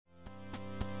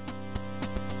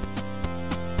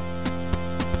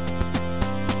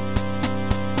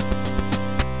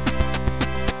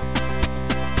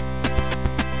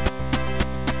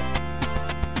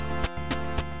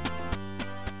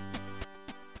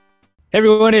Hey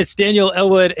everyone, it's Daniel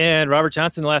Elwood and Robert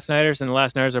Johnson, the Last Nighters, and the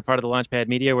Last Nighters are part of the Launchpad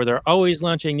Media, where they're always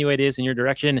launching new ideas in your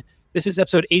direction. This is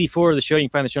episode 84 of the show. You can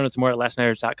find the show notes more at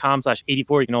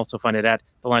lastnighters.com/84. You can also find it at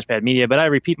the Launchpad Media, but I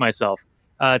repeat myself.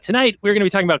 Tonight, we're going to be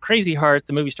talking about Crazy Heart,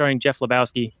 the movie starring Jeff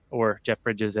Lebowski, or Jeff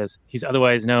Bridges as he's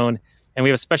otherwise known. And we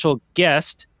have a special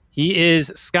guest. He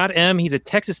is Scott M. He's a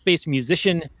Texas-based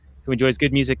musician who enjoys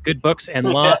good music, good books, and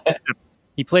law.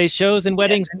 He plays shows and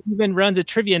weddings and even runs a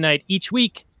trivia night each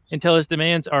week until his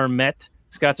demands are met.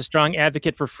 Scott's a strong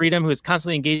advocate for freedom who is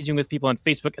constantly engaging with people on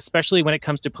Facebook, especially when it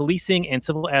comes to policing and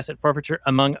civil asset forfeiture,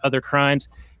 among other crimes.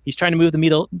 He's trying to move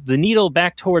the needle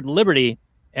back toward liberty,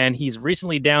 and he's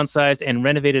recently downsized and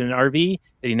renovated an RV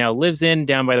that he now lives in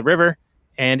down by the river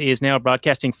and is now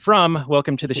broadcasting from.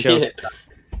 Welcome to the show.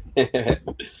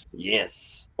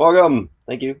 Yes. Welcome.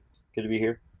 Thank you. Good to be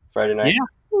here. Friday night.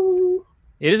 Yeah.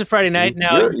 It is a Friday night.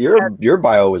 Now, your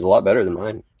bio was a lot better than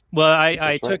mine. Well,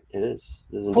 I took... Right. It is.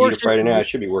 It is indeed a Friday night. I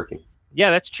should be working.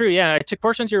 Yeah, that's true. Yeah, I took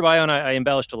portions of your bio and I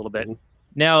embellished a little bit. Mm-hmm.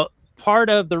 Now, part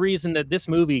of the reason that this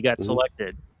movie got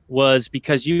selected was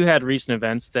because you had recent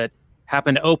events that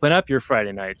happened to open up your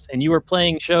Friday nights. And you were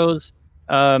playing shows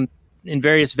in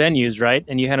various venues, right?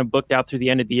 And you had them booked out through the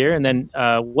end of the year. And then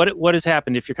what has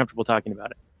happened, if you're comfortable talking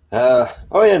about it?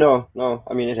 No.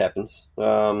 I mean, it happens.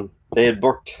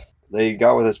 They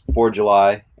got with us before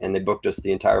July, and they booked us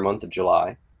the entire month of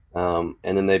July. And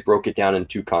then they broke it down in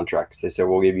two contracts. They said,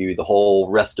 we'll give you the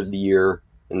whole rest of the year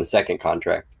in the second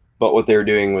contract. But what they were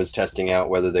doing was testing out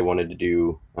whether they wanted to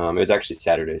do, it was actually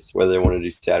Saturdays, whether they wanted to do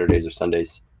Saturdays or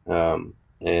Sundays. And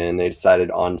they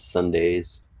decided on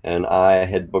Sundays. And I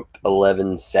had booked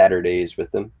 11 Saturdays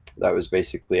with them. That was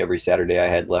basically every Saturday I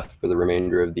had left for the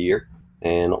remainder of the year,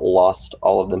 and lost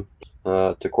all of them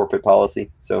to corporate policy.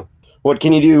 So what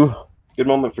can you do? Good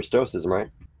moment for stoicism, right?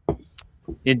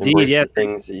 Indeed, yes. The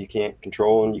things that you can't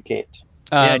control and you can't.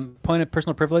 Point of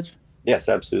personal privilege? Yes,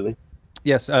 absolutely.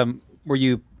 Yes. Were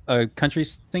you a country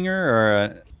singer or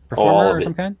a performer or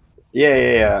some kind?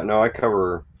 Yeah. No, I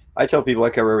tell people I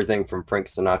cover everything from Frank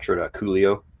Sinatra to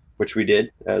Coolio, which we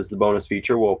did as the bonus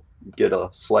feature. We'll get a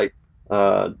slight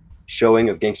showing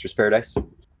of Gangster's Paradise.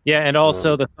 Yeah, and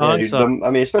also the song.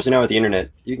 I mean, especially now with the internet,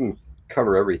 you can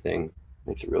cover everything.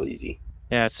 Makes it real easy.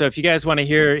 Yeah, so if you guys want to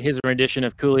hear his rendition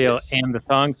of Coolio and the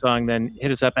Thong Song, then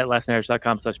hit us up at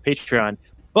lastnighters.com/Patreon.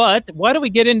 But why don't we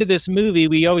get into this movie?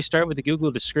 We always start with the Google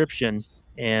description,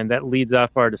 and that leads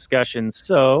off our discussion.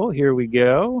 So here we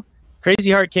go.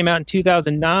 Crazy Heart came out in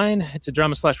 2009. It's a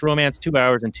drama/romance, 2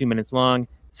 hours and 2 minutes long.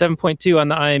 7.2 on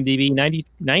the IMDb,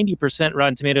 90%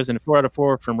 Rotten Tomatoes, and a 4 out of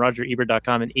 4 from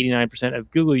RogerEbert.com, and 89%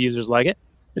 of Google users like it.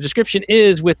 The description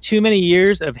is, with too many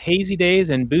years of hazy days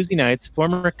and boozy nights,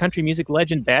 former country music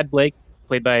legend Bad Blake,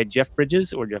 played by Jeff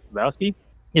Bridges, or Jeff Lebowski,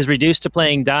 is reduced to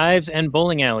playing dives and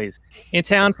bowling alleys. In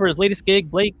town for his latest gig,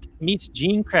 Blake meets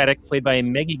Jean Craddock, played by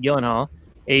Maggie Gyllenhaal,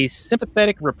 a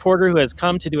sympathetic reporter who has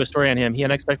come to do a story on him. He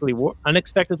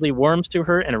unexpectedly warms to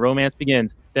her, and a romance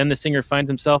begins. Then the singer finds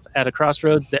himself at a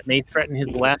crossroads that may threaten his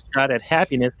last shot at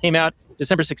happiness. Came out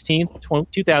December 16th,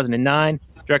 2009.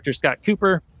 Director Scott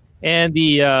Cooper. And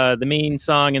the main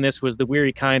song in this was The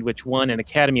Weary Kind, which won an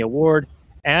Academy Award,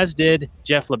 as did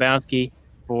Jeff Lebowski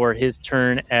for his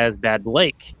turn as Bad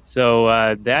Blake. So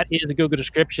that is a Google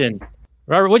description.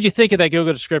 Robert, what did you think of that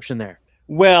Google description there?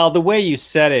 Well, the way you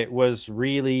said it was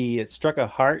really, it struck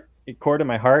a chord in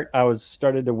my heart. I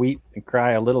started to weep and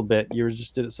cry a little bit. You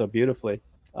just did it so beautifully.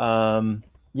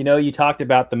 You talked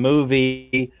about the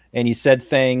movie and you said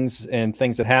things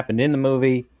that happened in the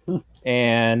movie.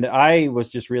 And I was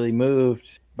just really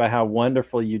moved by how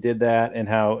wonderful you did that and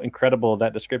how incredible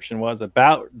that description was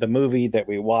about the movie that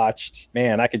we watched.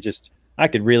 Man, I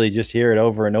could really just hear it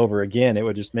over and over again. It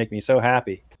would just make me so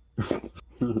happy. It's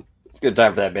a good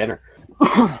time for that banner.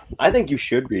 I think you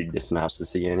should read the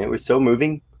synopsis again. It was so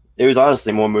moving. It was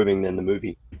honestly more moving than the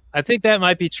movie. I think that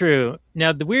might be true.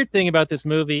 Now, the weird thing about this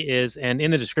movie is, and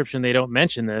in the description they don't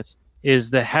mention this,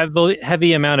 is the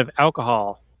heavy amount of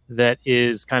alcohol that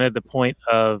is kind of the point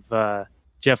of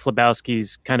Jeff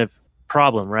Lebowski's kind of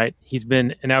problem, right? He's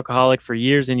been an alcoholic for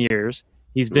years and years.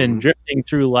 He's been drifting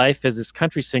through life as this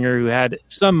country singer who had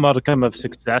some modicum of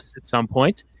success at some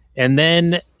point. And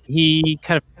then he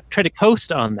kind of tried to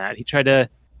coast on that. He tried to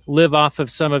live off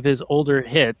of some of his older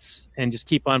hits and just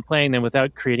keep on playing them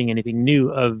without creating anything new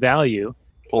of value.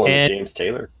 Pulling a James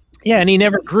Taylor. Yeah, and he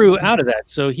never grew out of that.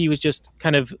 So he was just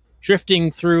kind of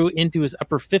drifting through into his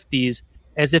upper 50s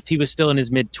as if he was still in his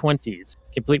mid-20s,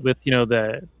 complete with,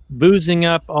 the boozing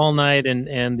up all night and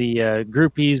the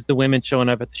groupies, the women showing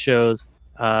up at the shows.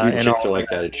 Dude, chicks are like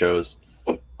that at shows.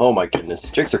 Oh my goodness.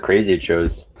 Chicks are crazy at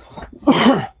shows.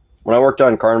 When I worked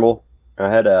on Carnival, I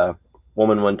had a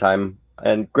woman one time,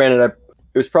 and granted,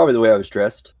 it was probably the way I was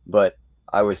dressed, but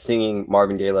I was singing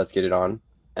Marvin Gaye, "Let's Get It On,"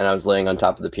 and I was laying on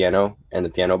top of the piano and the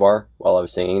piano bar while I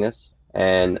was singing this.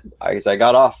 And I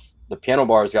got off. The piano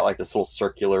bar's got like this little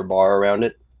circular bar around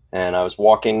it, and I was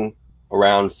walking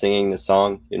around singing this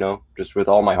song, just with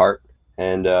all my heart.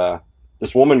 And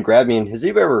this woman grabbed me, and have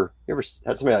you ever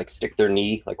had somebody like stick their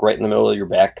knee like right in the middle of your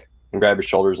back and grab your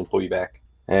shoulders and pull you back?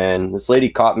 And this lady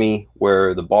caught me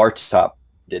where the bar top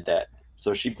did that,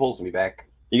 so she pulls me back.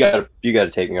 You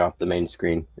gotta take me off the main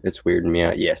screen. It's weirding me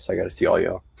out. Yes, I gotta see all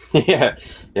y'all.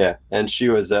 yeah. And she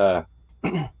was I'll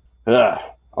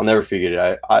never forget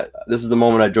it. This is the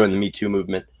moment I joined the Me Too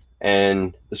movement,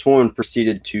 and this woman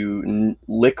proceeded to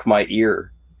lick my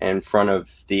ear in front of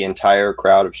the entire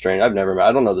crowd of strangers I've never met.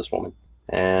 I don't know this woman,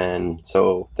 and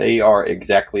so they are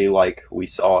exactly like we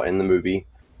saw in the movie.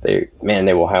 They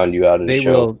will hound you out of the show.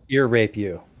 They will ear rape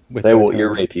you. They will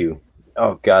ear rape you.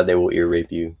 Oh God, they will ear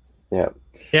rape you. Yeah.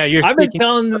 Yeah, I've been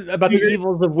telling about the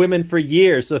evils of women for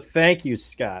years, so thank you,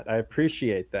 Scott. I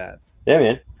appreciate that. Yeah,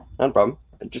 man, not a problem.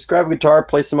 Just grab a guitar,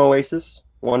 play some Oasis,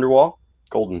 Wonderwall,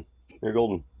 golden. You're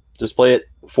golden. Just play it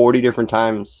 40 different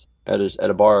times at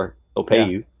a bar. They'll pay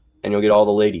you, and you'll get all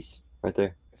the ladies right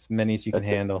there. As many as you can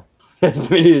handle. As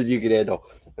many as you can handle.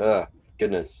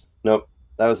 Goodness. Nope,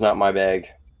 that was not my bag.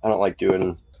 I don't like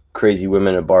doing crazy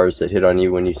women at bars that hit on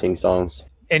you when you sing songs.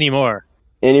 Anymore.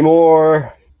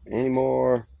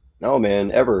 No,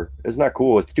 man, ever. It's not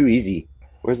cool. It's too easy.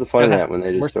 Where's the fun in that when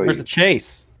they just throw you? Where's the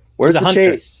chase? Where's the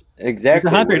chase? Exactly.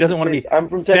 He's a hunter. He doesn't want to be I'm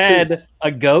from Texas. fed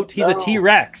a goat. He's a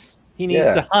T-Rex. He needs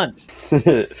to hunt.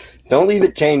 Don't leave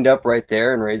it chained up right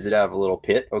there and raise it out of a little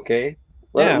pit, okay?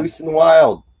 Let it loose in the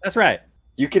wild. That's right.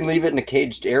 You can leave it in a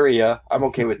caged area. I'm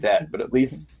okay with that, but at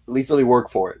least let me work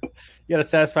for it. You got to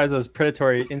satisfy those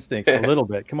predatory instincts a little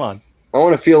bit. Come on. I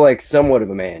want to feel like somewhat of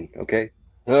a man, okay?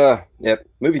 Yep.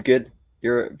 Movie's good.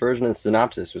 Your version of the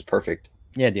synopsis was perfect.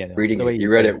 Yeah, Daniel. Reading it.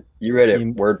 You read it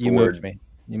word for word.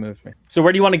 You moved me. So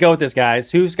where do you want to go with this,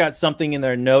 guys? Who's got something in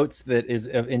their notes that is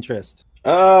of interest?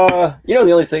 The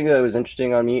only thing that was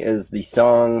interesting on me is the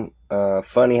song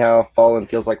Funny How Falling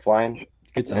Feels Like Flying.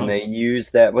 Good song. And they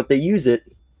use that, but they use it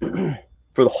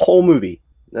for the whole movie.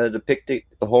 Depicting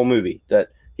the whole movie. That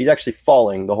he's actually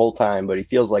falling the whole time, but he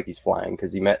feels like he's flying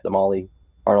because he met the Molly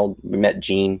Arnold. We met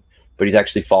Gene, but he's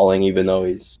actually falling even though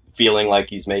he's feeling like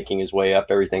he's making his way up.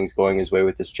 Everything's going his way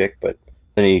with this chick, but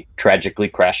then he tragically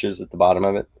crashes at the bottom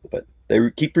of it. But they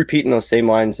keep repeating those same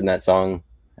lines in that song,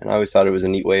 and I always thought it was a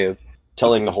neat way of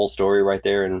telling the whole story right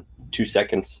there in 2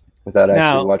 seconds without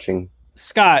actually watching.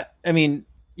 Scott, I mean,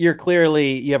 you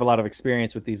have a lot of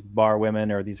experience with these bar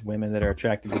women or these women that are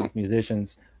attracted to these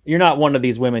musicians. You're not one of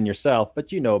these women yourself,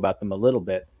 but you know about them a little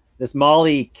bit. This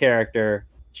Molly character,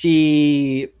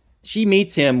 she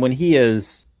meets him when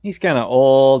he's kind of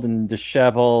old and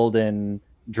disheveled and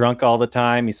drunk all the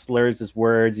time. He slurs his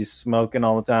words. He's smoking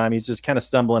all the time. He's just kind of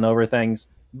stumbling over things.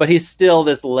 But he's still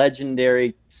this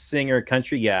legendary singer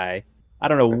country guy. I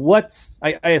don't know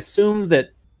I assume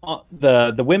that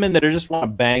the women that are just want to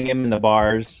bang him in the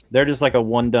bars, they're just like a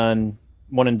one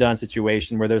and done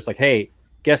situation where there's like, hey,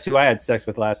 guess who I had sex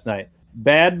with last night?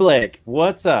 Bad Blake.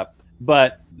 What's up?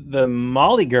 But the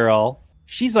Molly girl,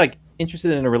 she's like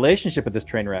interested in a relationship with this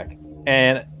train wreck.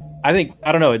 And I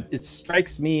don't know, it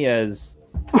strikes me as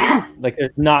like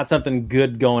there's not something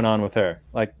good going on with her.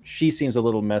 Like she seems a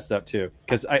little messed up too.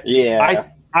 Because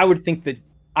I would think that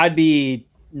I'd be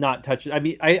not touching.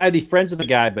 I'd be friends with the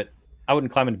guy, but I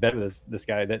wouldn't climb into bed with this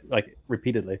guy that like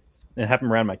repeatedly and have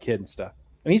him around my kid and stuff.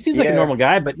 I mean, he seems like a normal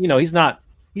guy, but he's not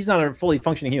a fully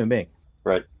functioning human being.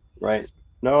 Right.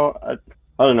 No, I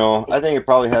don't know. I think it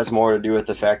probably has more to do with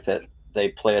the fact that they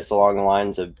play us along the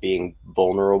lines of being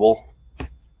vulnerable.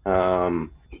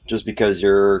 Just because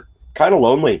you're kind of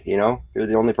lonely, you're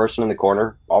the only person in the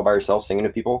corner all by yourself singing to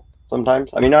people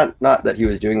sometimes. I mean, not that he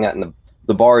was doing that in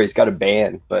the bar. He's got a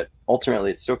band, but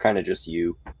ultimately it's still kind of just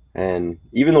you. And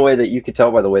even the way that you could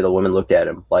tell by the way the woman looked at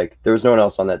him, like there was no one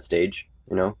else on that stage,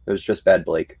 it was just Bad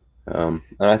Blake. And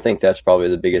I think that's probably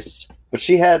the biggest, but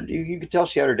you could tell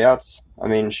she had her doubts. I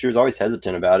mean, she was always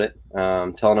hesitant about it,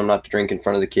 telling him not to drink in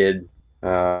front of the kid.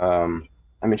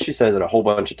 I mean, she says it a whole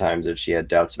bunch of times that she had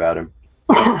doubts about him,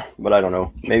 but I don't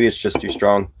know. Maybe it's just too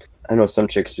strong. I know some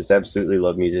chicks just absolutely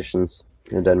love musicians.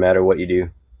 It doesn't matter what you do.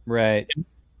 Right.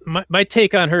 My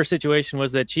take on her situation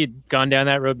was that she'd gone down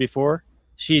that road before.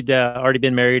 She'd already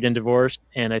been married and divorced,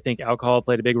 and I think alcohol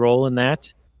played a big role in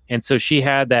that. And so she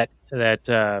had that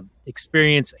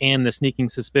experience and the sneaking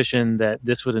suspicion that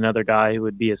this was another guy who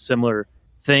would be a similar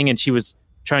thing, and she was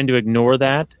trying to ignore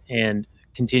that and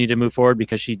continue to move forward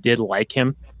because she did like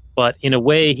him. but in a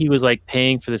way, he was like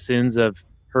paying for the sins of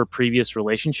her previous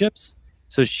relationships.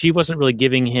 So she wasn't really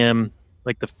giving him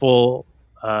like the full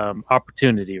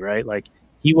opportunity, right? Like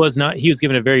he was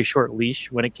given a very short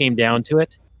leash when it came down to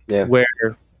it. Yeah. Where,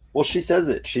 well, she says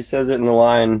it. She says it in the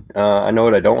line, I know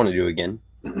what I don't want to do again.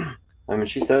 I mean,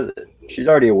 she says it. She's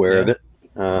already aware of it.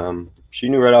 She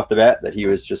knew right off the bat that he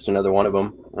was just another one of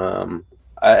them.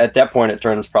 At that point, it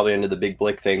turns probably into the Big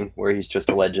Blick thing where he's just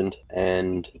a legend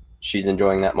and she's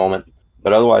enjoying that moment.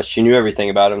 But otherwise, she knew everything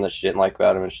about him that she didn't like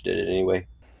about him, and she did it anyway.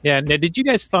 Yeah. Now, did you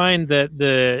guys find that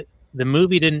the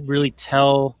movie didn't really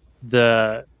tell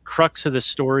the crux of the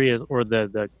story or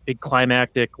the big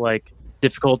climactic, like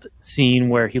difficult scene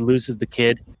where he loses the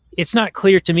kid? It's not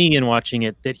clear to me in watching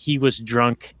it that he was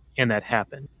drunk and that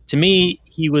happened. To me,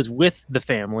 he was with the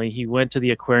family. He went to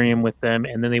the aquarium with them,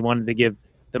 and then they wanted to give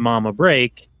the mom a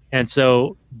break. And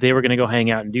so they were going to go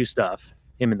hang out and do stuff,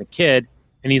 him and the kid.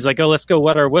 And he's like, oh, let's go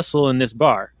wet our whistle in this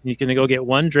bar. He's going to go get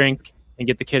one drink and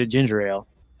get the kid a ginger ale.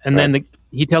 And then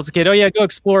he tells the kid, oh, yeah, go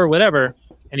explore, whatever.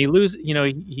 And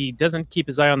he doesn't keep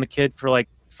his eye on the kid for like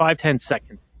 5-10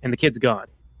 seconds, and the kid's gone.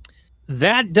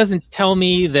 That doesn't tell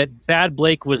me that Bad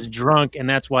Blake was drunk and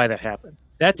that's why that happened.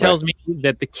 That tells me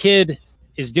that the kid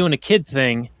is doing a kid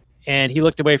thing, and he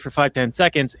looked away for 5-10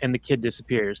 seconds and the kid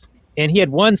disappears. And he had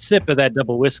one sip of that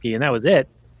double whiskey, and that was it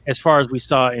as far as we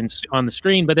saw on the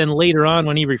screen. But then later on,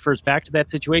 when he refers back to that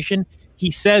situation,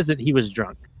 he says that he was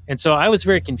drunk. And so I was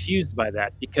very confused by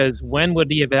that, because when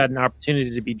would he have had an opportunity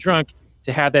to be drunk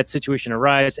to have that situation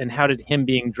arise? And how did him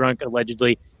being drunk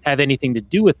allegedly have anything to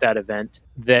do with that event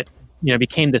that,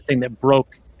 became the thing that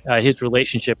broke his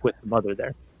relationship with the mother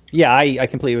there? Yeah, I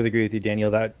completely agree with you, Daniel.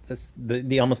 That's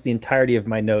the almost the entirety of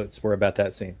my notes were about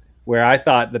that scene, where I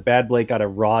thought that Bad Blake got a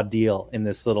raw deal in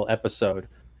this little episode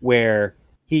where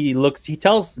he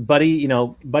tells Buddy,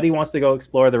 Buddy wants to go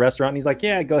explore the restaurant, and he's like,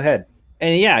 yeah, go ahead.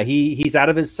 And yeah, he's out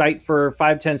of his sight for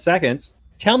 5-10 seconds.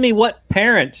 Tell me what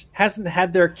parent hasn't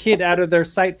had their kid out of their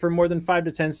sight for more than 5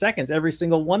 to 10 seconds, every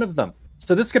single one of them.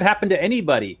 So this could happen to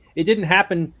anybody. It didn't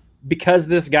happen because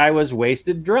this guy was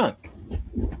wasted drunk.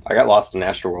 I got lost in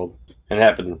Astroworld, and it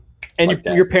happened. And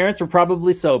your parents were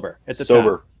probably sober at the time.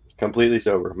 Sober, completely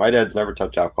sober. My dad's never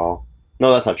touched alcohol.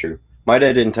 No, that's not true. My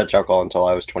dad didn't touch alcohol until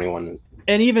I was 21.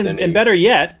 And better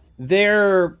yet,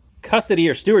 their custody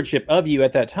or stewardship of you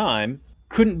at that time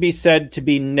couldn't be said to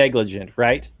be negligent,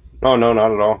 right? No, not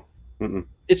at all. Mm-mm.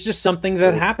 It's just something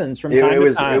that happens from time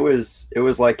to time. It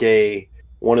was like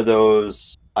one of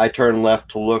those, I turn left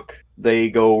to look, they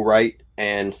go right,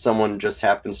 and someone just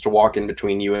happens to walk in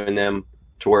between you and them,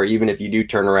 to where even if you do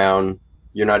turn around,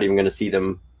 you're not even going to see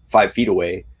them 5 feet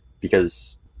away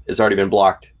because it's already been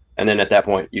blocked. And then at that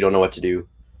point, you don't know what to do.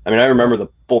 I mean, I remember the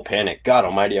full panic. God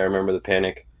almighty, I remember the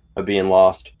panic of being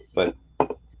lost. But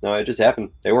no, it just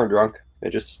happened. They weren't drunk.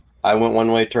 I went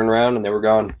one way, turned around, and they were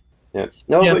gone. Yeah.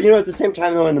 No, yeah. But at the same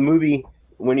time, though, in the movie,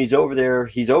 when he's over there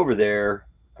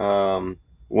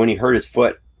when he hurt his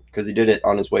foot, because he did it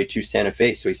on his way to Santa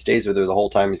Fe. So he stays with her the whole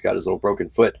time. He's got his little broken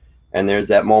foot. And there's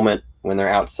that moment when they're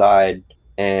outside,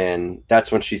 and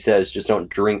that's when she says, just don't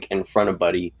drink in front of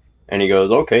Buddy. And he goes,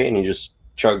 okay. And he just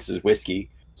chugs his whiskey.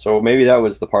 So maybe that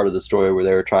was the part of the story where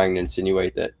they were trying to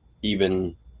insinuate that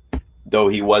even though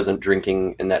he wasn't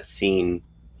drinking in that scene,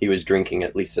 he was drinking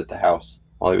at least at the house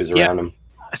while he was around him.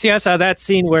 See, I saw that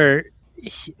scene where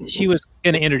she was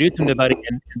going to introduce him to Buddy,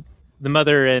 and the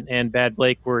mother and Bad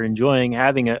Blake were enjoying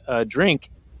having a drink,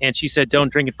 and she said,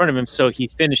 don't drink in front of him, so he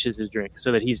finishes his drink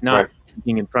so that he's not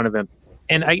drinking in front of him.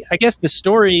 And I guess the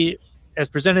story as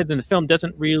presented in the film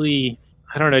doesn't really,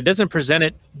 it doesn't present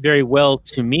it very well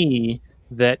to me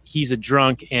that he's a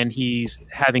drunk and he's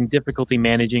having difficulty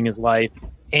managing his life.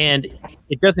 And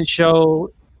it doesn't show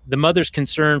the mother's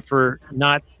concern for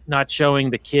not showing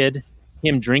the kid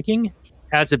him drinking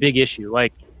as a big issue.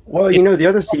 Like, well, the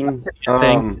other scene,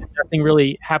 nothing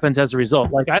really happens as a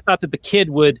result. Like, I thought that the kid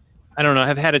would,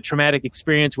 have had a traumatic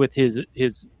experience with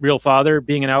his real father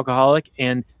being an alcoholic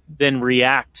and then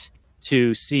react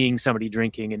to seeing somebody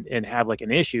drinking and have like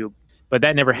an issue, but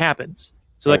that never happens.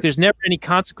 So like, there's never any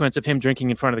consequence of him drinking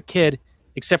in front of the kid,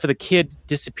 except for the kid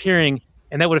disappearing,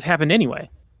 and that would have happened anyway.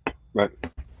 Right.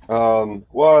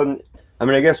 Well,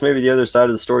 I guess maybe the other side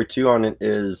of the story too on it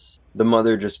is the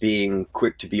mother just being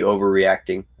quick to be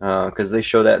overreacting, because they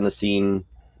show that in the scene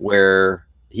where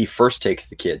he first takes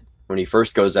the kid, when he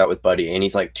first goes out with Buddy, and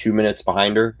he's like 2 minutes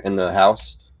behind her in the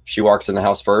house. She walks in the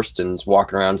house first and is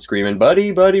walking around screaming,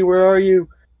 Buddy, where are you?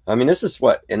 I mean, this is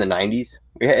what, in the 90s?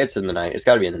 Yeah, it's in the 90s. It's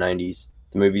got to be in the 90s.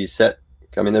 The movie is set.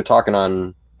 I mean, they're talking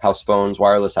on house phones,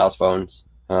 wireless house phones.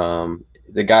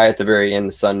 The guy at the very end,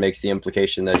 the son, makes the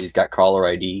implication that he's got caller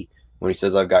ID when he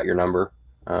says, "I've got your number."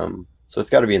 So it's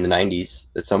got to be in the 90s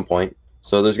at some point.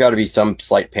 So there's got to be some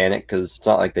slight panic because it's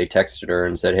not like they texted her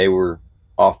and said, "Hey, we're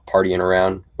off partying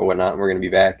around or whatnot. We're going to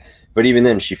be back." But even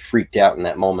then, she freaked out in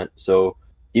that moment. So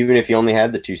even if he only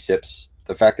had the 2 sips,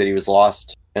 the fact that he was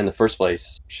lost in the first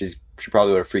place, she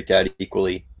probably would have freaked out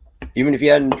equally. Even if he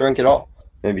hadn't drunk at all,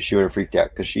 maybe she would have freaked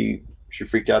out because she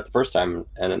freaked out the first time.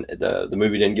 And the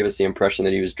movie didn't give us the impression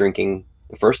that he was drinking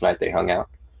the first night they hung out.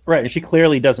 Right. She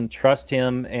clearly doesn't trust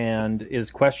him and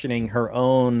is questioning her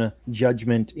own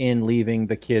judgment in leaving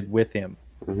the kid with him.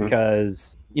 Mhm.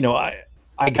 Because, you know,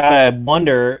 I gotta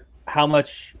wonder how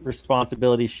much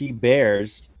responsibility she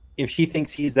bears if she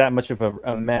thinks he's that much of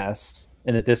a mess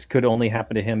and that this could only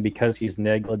happen to him because he's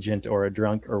negligent or a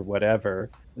drunk or whatever.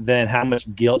 Then how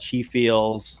much guilt she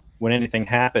feels when anything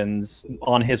happens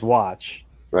on his watch.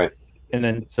 Right. And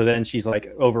then she's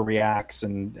like overreacts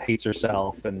and hates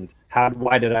herself and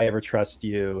why did I ever trust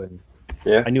you? And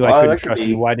Yeah, I knew I couldn't trust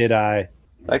you. Why did I?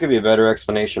 That could be a better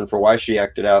explanation for why she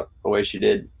acted out the way she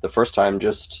did the first time,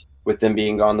 just with them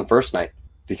being gone the first night,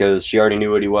 because she already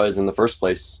knew what he was in the first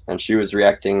place, and she was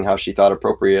reacting how she thought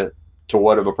appropriate to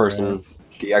what of a person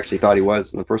she actually thought he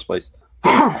was in the first place.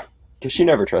 Because she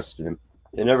never trusted him.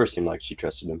 It never seemed like she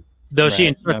trusted him. Though she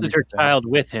entrusted her child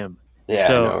with him. Yeah,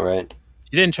 so, I know, right?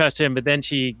 She didn't trust him, but then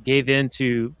she gave in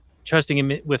to trusting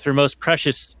him with her most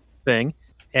precious thing,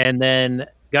 and then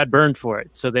got burned for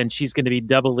it. So then she's going to be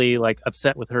doubly like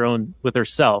upset with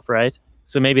herself, right?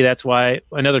 So maybe that's why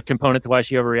another component to why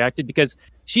she overreacted, because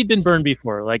she'd been burned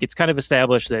before. Like, it's kind of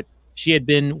established that she had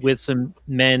been with some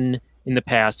men in the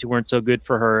past who weren't so good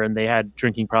for her, and they had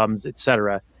drinking problems,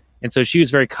 etc. And so she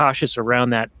was very cautious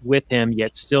around that with him,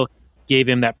 yet still gave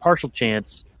him that partial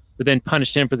chance, but then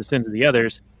punished him for the sins of the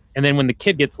others. And then when the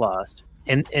kid gets lost,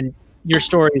 and your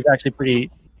story is actually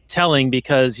pretty telling,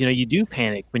 because you do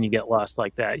panic when you get lost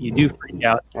like that. You do freak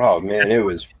out. Oh man,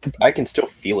 I can still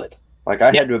feel it. Like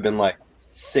I had to have been like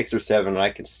 6 or 7, and I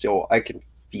can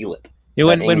feel it.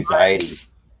 When anxiety.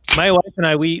 My wife and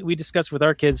I, we discussed with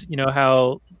our kids,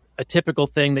 how a typical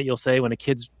thing that you'll say when a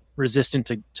kid's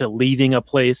resistant to leaving a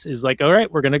place is like, "All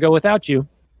right, we're going to go without you."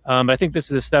 I think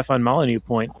this is a Stefan Molyneux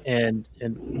point, and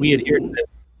we adhere to this.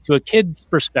 To a kid's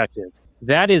perspective,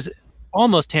 that is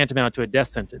almost tantamount to a death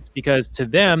sentence, because to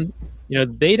them,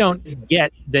 they don't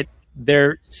get that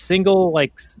their single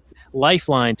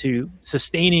lifeline to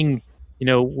sustaining,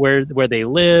 where they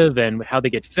live and how they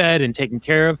get fed and taken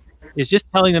care of is just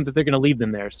telling them that they're going to leave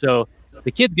them there. So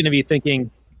the kid's going to be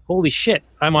thinking, "Holy shit,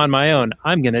 I'm on my own.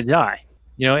 I'm going to die."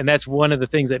 And that's one of the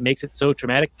things that makes it so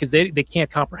traumatic, because they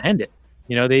can't comprehend it.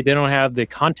 They don't have the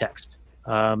context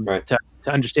to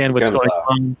understand what's going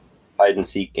on. Hide and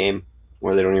seek game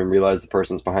where they don't even realize the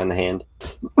person's behind the hand.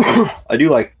 I do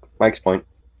like Mike's point.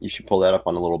 You should pull that up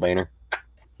on a little banner.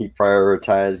 He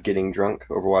prioritized getting drunk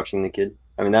over watching the kid.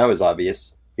 I mean, that was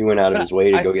obvious. He went out of his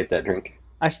way to go get that drink.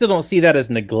 I still don't see that as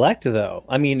neglect, though.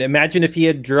 I mean, imagine if he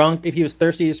was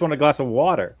thirsty, he just wanted a glass of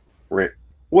water. Right.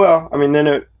 Well, I mean, then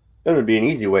it would be an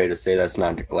easy way to say that's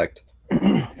not neglect.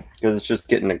 Because it's just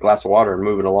getting a glass of water and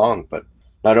moving along. But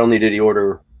not only did he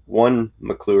order one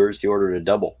McClure's, he ordered a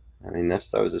double. I mean, that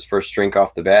was his first drink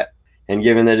off the bat. And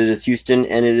given that it is Houston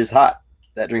and it is hot,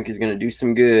 that drink is going to do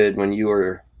some good when you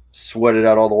are sweated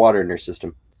out all the water in your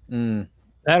system.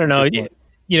 I don't know.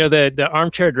 The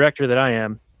armchair director that I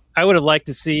am, I would have liked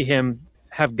to see him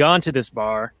have gone to this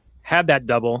bar, had that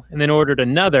double, and then ordered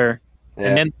another,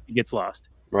 and then he gets lost.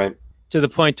 Right. To the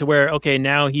point to where, okay,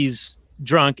 now he's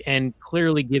drunk and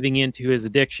clearly giving in to his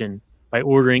addiction by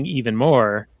ordering even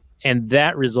more, and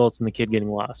that results in the kid getting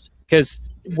lost. Because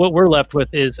what we're left with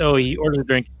is, he orders a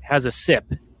drink, has a sip,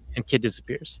 and kid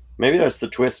disappears. Maybe that's the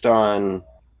twist on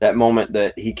that moment,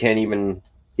 that he can't even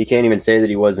say that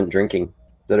he wasn't drinking,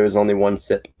 that it was only one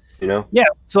sip. Yeah.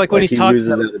 So when he's talking,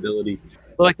 loses that ability.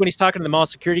 Like when he's talking to the mall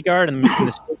security guard, and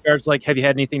the security guard's like, "Have you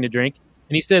had anything to drink?"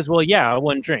 And he says, "Well, yeah, I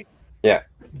wouldn't drink." Yeah.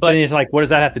 But he's like, "What does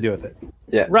that have to do with it?"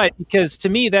 Yeah. Right. Because to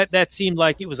me, that seemed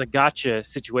like it was a gotcha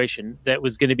situation. That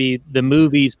was going to be the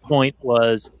movie's point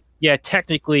was, yeah,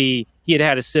 technically he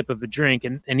had a sip of a drink,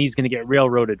 and he's going to get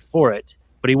railroaded for it,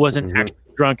 but he wasn't actually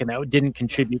drunk, and that didn't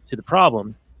contribute to the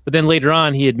problem. But then later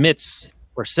on, he admits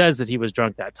or says that he was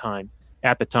drunk at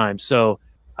the time. So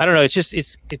I don't know.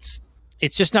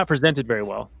 It's just not presented very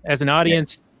well as an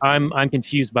audience. Yeah. I'm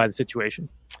confused by the situation.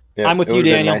 Yeah, I'm with you,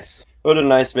 Daniel. Nice. It would have been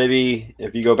nice, maybe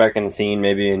if you go back in the scene,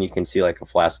 and you can see like a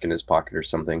flask in his pocket or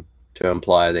something to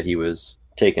imply that he was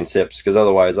taking sips. Because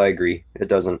otherwise, I agree, it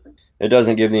doesn't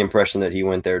give the impression that he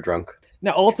went there drunk.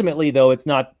 Now, ultimately, though, it's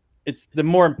not it's the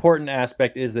more important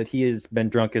aspect is that he has been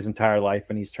drunk his entire life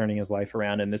and he's turning his life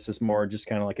around. And this is more just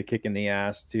kind of like a kick in the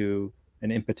ass to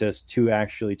an impetus to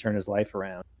actually turn his life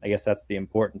around. I guess that's the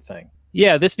important thing.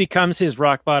 Yeah, this becomes his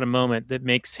rock bottom moment that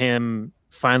makes him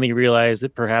finally realize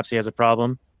that perhaps he has a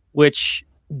problem, which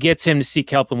gets him to seek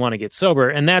help and want to get sober.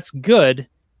 And that's good.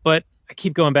 But I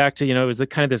keep going back to, it was the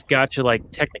kind of this gotcha like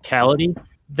technicality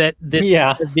that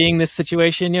being this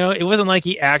situation, it wasn't like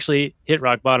he actually hit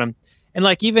rock bottom. And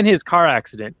like even his car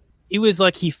accident, it was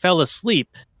like he fell asleep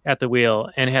at the wheel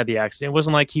and had the accident. It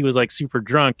wasn't like he was like super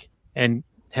drunk and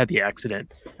had the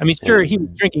accident. I mean, sure, he was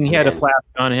drinking, he had a flask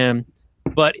on him,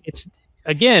 but it's,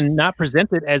 again, not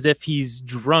presented as if he's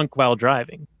drunk while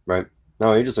driving. Right.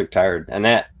 No, he just looked tired. And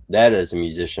that is a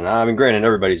musician. I mean, granted,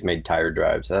 everybody's made tired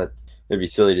drives. It'd be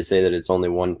silly to say that it's only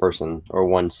one person or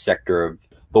one sector of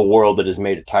the world that has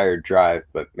made a tired drive.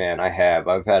 But man, I've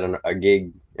had a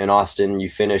gig in Austin. You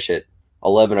finish at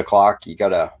 11 o'clock. You got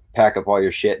to pack up all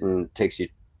your shit, and it takes you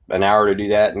an hour to do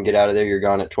that and get out of there. You're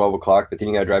gone at 12 o'clock, but then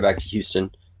you got to drive back to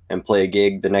Houston and play a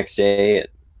gig the next day at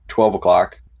 12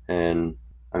 o'clock. And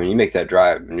I mean, you make that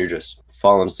drive and you're just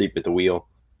falling asleep at the wheel.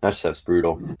 That stuff's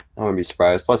brutal. I wouldn't be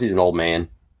surprised. Plus, he's an old man.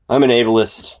 I'm an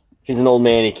ableist. He's an old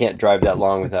man. He can't drive that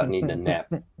long without needing a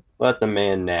nap. Let the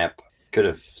man nap. Could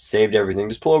have saved everything.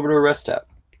 Just pull over to a rest stop.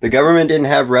 The government didn't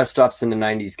have rest stops in the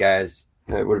 90s, guys.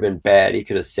 It would have been bad. He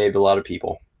could have saved a lot of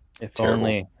people. If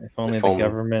only the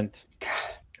government...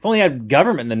 If only had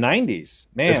government in the 90s.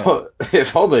 Man.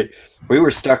 If only. We were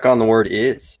stuck on the word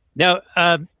is. Now,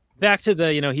 back to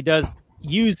the, he does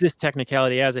use this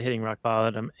technicality as a hitting rock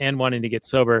bottom and wanting to get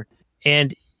sober.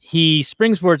 And he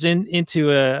springboards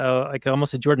into a like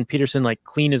almost a Jordan Peterson, like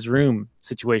clean his room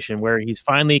situation where he's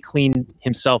finally cleaned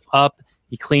himself up.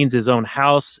 He cleans his own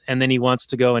house, and then he wants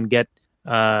to go and get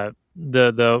the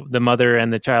mother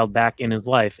and the child back in his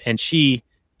life. And she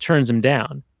turns him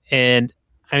down. And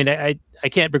I mean, I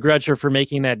can't begrudge her for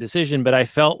making that decision, but I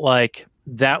felt like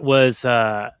that was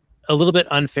a little bit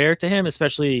unfair to him,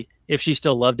 especially if she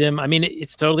still loved him. I mean,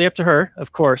 it's totally up to her,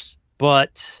 of course,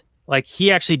 but like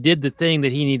he actually did the thing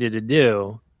that he needed to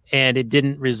do, and it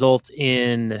didn't result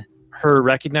in her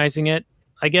recognizing it,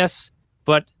 I guess.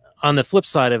 But on the flip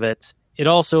side of it, it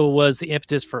also was the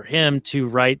impetus for him to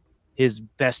write his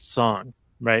best song,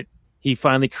 right? He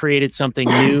finally created something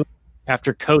new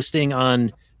after coasting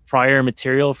on prior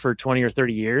material for 20 or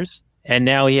 30 years. And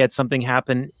now he had something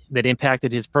happen that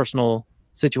impacted his personal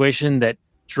situation that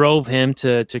drove him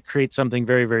to create something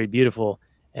very, very beautiful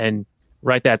and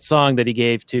write that song that he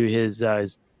gave to his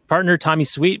partner, Tommy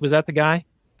Sweet. Was that the guy?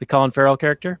 The Colin Farrell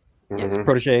character? Mm-hmm. His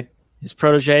protege. His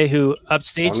protege who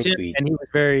upstaged Tommy him. Sweet. And he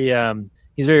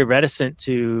was very reticent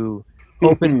to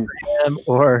open for him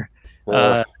or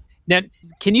now,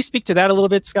 can you speak to that a little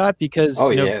bit, Scott? Because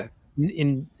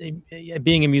in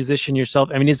being a musician yourself,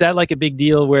 I mean, is that like a big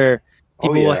deal where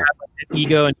people will have like an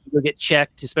ego and people get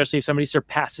checked, especially if somebody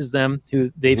surpasses them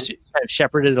who they've kind of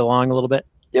shepherded along a little bit?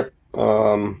 Yep.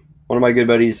 One of my good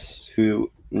buddies who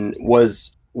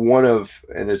was one of,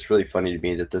 and it's really funny to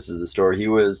me that this is the story, he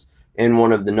was in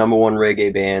one of the number one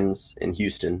reggae bands in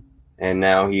Houston, and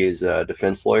now he is a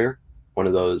defense lawyer. One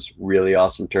of those really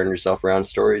awesome turn yourself around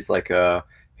stories, like a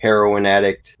heroin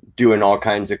addict doing all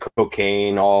kinds of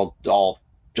cocaine, all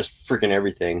just freaking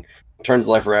everything. Turns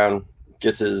life around,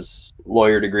 gets his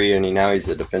lawyer degree, and now he's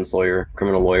a defense lawyer,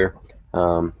 criminal lawyer.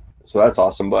 So that's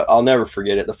awesome. But I'll never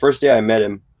forget it. The first day I met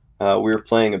him, we were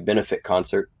playing a benefit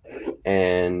concert,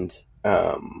 and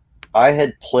I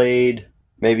had played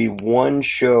maybe one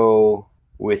show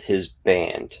with his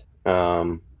band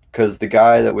because the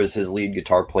guy that was his lead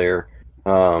guitar player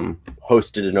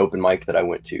hosted an open mic that I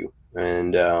went to.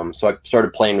 And so I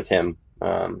started playing with him.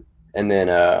 And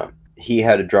then he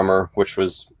had a drummer, which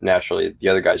was naturally the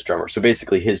other guy's drummer. So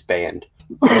basically his band.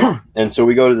 And so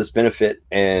we go to this benefit,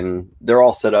 and they're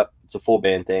all set up. It's a full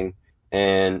band thing.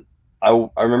 And I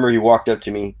remember he walked up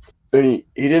to me, and he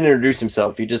didn't introduce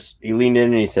himself. He leaned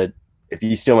in and he said, "If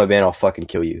you steal my band, I'll fucking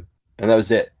kill you." And that was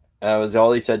it. That was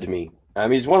all he said to me. I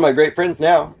mean, he's one of my great friends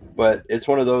now, but it's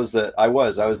one of those that I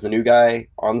was the new guy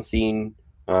on the scene.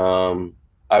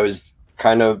 I was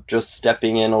kind of just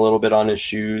stepping in a little bit on his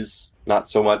shoes, not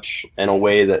so much in a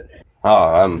way that,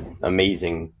 I'm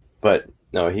amazing. But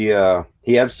no, he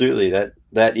absolutely,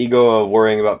 that ego of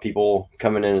worrying about people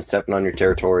coming in and stepping on your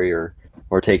territory or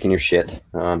taking your shit,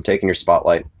 taking your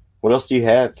spotlight. What else do you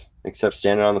have except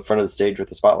standing on the front of the stage with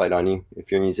the spotlight on you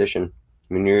if you're a musician?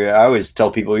 I mean, I always tell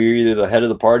people you're either the head of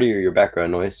the party or your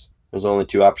background noise. There's only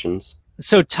two options.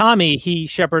 So Tommy, he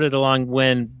shepherded along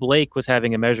when Blake was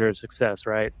having a measure of success,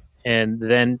 right? And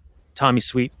then Tommy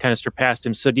Sweet kind of surpassed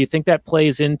him. So do you think that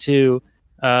plays into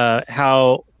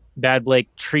how Bad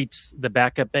Blake treats the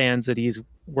backup bands that he's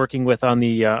working with on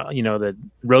the the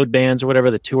road bands or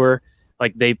whatever, the tour.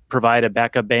 Like they provide a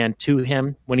backup band to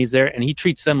him when he's there, and he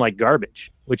treats them like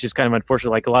garbage, which is kind of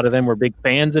unfortunate. Like a lot of them were big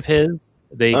fans of his.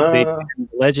 They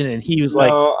legend, and he was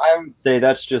like, I would say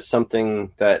that's just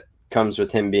something that comes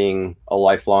with him being a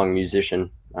lifelong musician,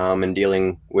 and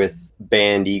dealing with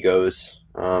band egos,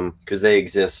 because they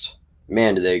exist.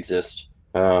 Man, do they exist.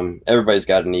 Everybody's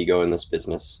got an ego in this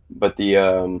business, but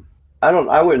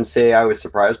I wouldn't say I was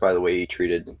surprised by the way he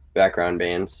treated background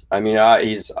bands. I mean,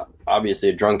 he's obviously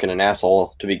a drunk and an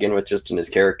asshole to begin with, just in his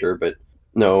character. But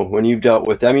no, when you've dealt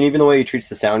with, I mean, even the way he treats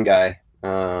the sound guy,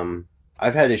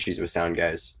 I've had issues with sound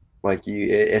guys. Like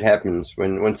it happens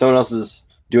when someone else is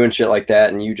doing shit like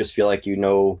that, and you just feel like you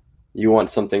want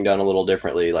something done a little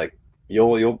differently. Like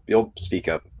you'll speak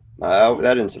up. That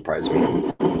didn't surprise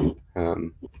me.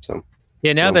 So.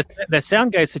 Yeah, now that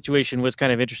sound guy situation was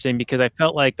kind of interesting because I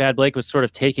felt like Bad Blake was sort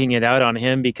of taking it out on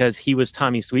him because he was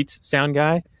Tommy Sweet's sound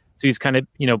guy. So he's kind of,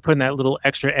 putting that little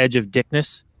extra edge of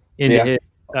dickness into his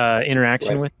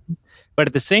interaction with him. But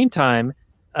at the same time,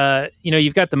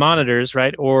 you've got the monitors,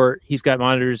 right? Or he's got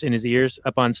monitors in his ears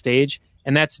up on stage.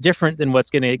 And that's different than what's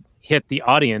going to hit the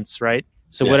audience, right?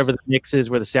 So whatever the mix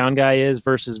is where the sound guy is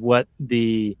versus what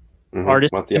the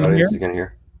artist what the audience is going to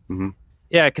hear. Mm-hmm.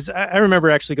 Yeah, because I remember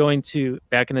actually going to,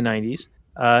 back in the 90s,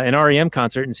 an REM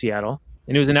concert in Seattle,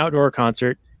 and it was an outdoor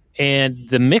concert, and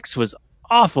the mix was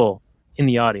awful in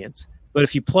the audience. But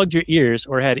if you plugged your ears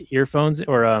or had earphones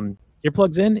or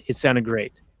earplugs in, it sounded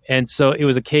great. And so it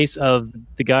was a case of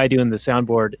the guy doing the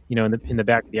soundboard, in the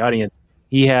back of the audience,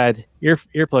 he had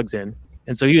earplugs in,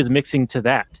 and so he was mixing to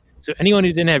that. So anyone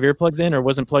who didn't have earplugs in or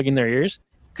wasn't plugging their ears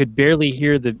could barely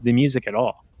hear the music at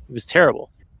all. It was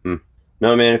terrible.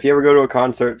 No, man, if you ever go to a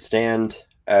concert, stand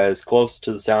as close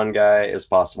to the sound guy as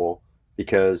possible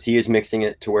because he is mixing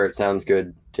it to where it sounds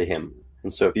good to him.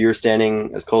 And so if you're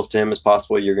standing as close to him as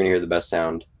possible, you're going to hear the best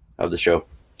sound of the show.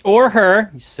 Or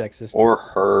her, you sexist. Or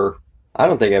her. I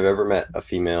don't think I've ever met a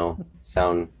female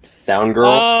sound girl.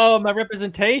 Oh, my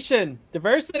representation.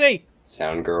 Diversity.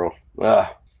 Sound girl. I'm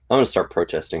going to start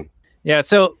protesting. Yeah,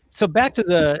 so back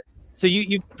to so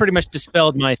you pretty much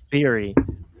dispelled my theory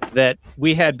that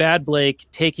we had Bad Blake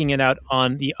taking it out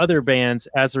on the other bands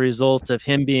as a result of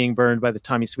him being burned by the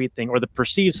Tommy Sweet thing, or the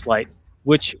perceived slight,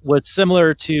 which was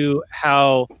similar to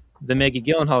how the Maggie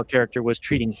Gyllenhaal character was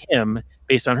treating him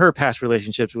based on her past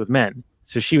relationships with men.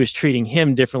 So she was treating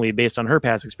him differently based on her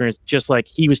past experience, just like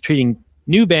he was treating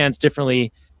new bands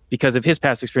differently because of his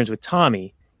past experience with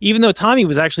Tommy, even though Tommy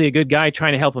was actually a good guy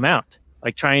trying to help him out,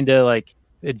 like trying to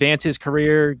advance his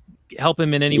career, help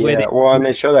him in any way. Well, and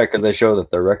they show that because they show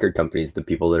that the record companies, the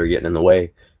people that are getting in the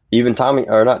way. Even Tommy,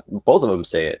 or not, both of them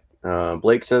say it.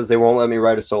 Blake says they won't let me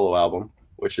write a solo album,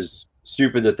 which is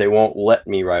stupid that they won't let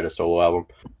me write a solo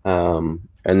album.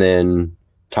 And then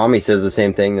Tommy says the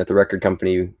same thing, that the record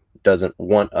company doesn't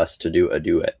want us to do a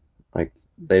duet. Like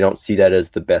they don't see that as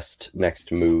the best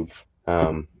next move,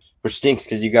 which stinks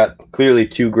because you got clearly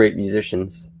two great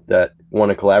musicians that want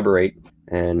to collaborate,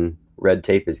 and red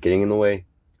tape is getting in the way.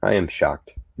 I am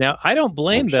shocked. Now, I don't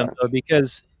blame them, though,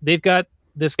 because they've got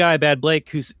this guy, Bad Blake,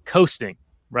 who's coasting,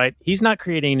 right? He's not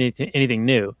creating anything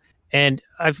new. And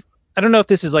I don't know if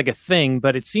this is like a thing,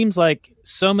 but it seems like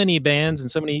so many bands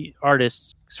and so many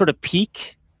artists sort of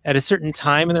peak at a certain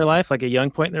time in their life, like a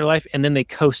young point in their life, and then they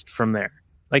coast from there.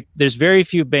 Like there's very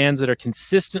few bands that are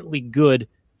consistently good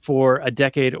for a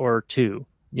decade or two,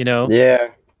 Yeah.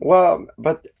 Well,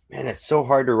 but man, it's so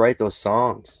hard to write those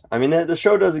songs. I mean, the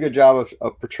show does a good job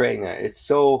of portraying that. It's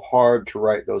so hard to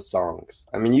write those songs.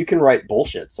 I mean, you can write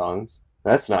bullshit songs.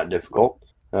 That's not difficult.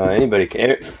 Anybody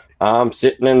can. I'm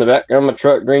sitting in the back of my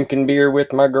truck drinking beer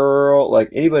with my girl. Like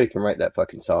anybody can write that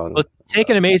fucking song. Well, take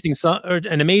an amazing song or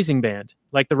an amazing band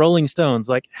like the Rolling Stones.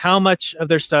 Like how much of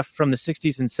their stuff from the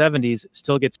 60s and 70s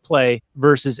still gets play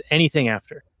versus anything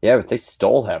after? Yeah, but they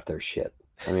stole half their shit.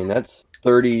 I mean, that's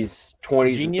 30s,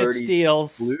 20s, Genius and 30s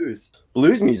steals.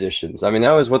 blues musicians. I mean,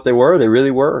 that was what they were. They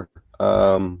really were.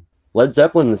 Led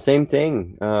Zeppelin, the same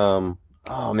thing.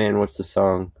 Oh man, what's the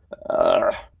song?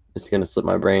 It's gonna slip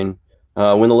my brain.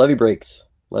 When the Levee Breaks.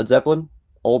 Led Zeppelin,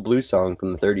 old blues song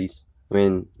from the 30s. I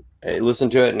mean, listen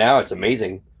to it now, it's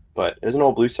amazing, but it's an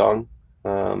old blues song.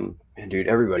 Man, dude,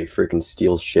 everybody freaking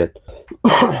steals shit.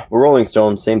 Rolling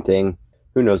Stones, same thing.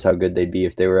 Who knows how good they'd be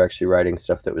if they were actually writing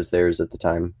stuff that was theirs at the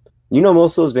time.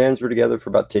 Most of those bands were together for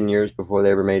about 10 years before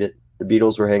they ever made it. The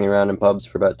Beatles were hanging around in pubs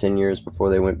for about 10 years before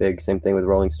they went big. Same thing with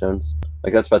Rolling Stones.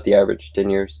 Like that's about the average, 10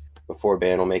 years before a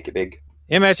band will make it big.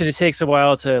 I imagine it takes a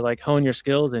while to hone your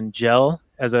skills and gel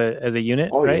as a unit.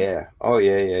 Oh right? yeah. Oh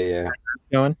yeah.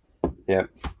 Going.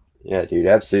 Yeah, dude,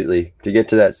 absolutely. To get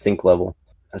to that sync level,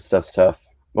 that stuff's tough.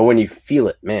 But when you feel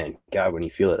it, man, God, when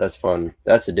you feel it, that's fun.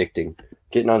 That's addicting.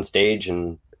 Getting on stage,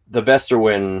 and the best are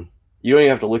when you don't even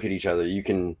have to look at each other. You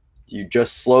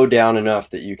just slow down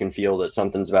enough that you can feel that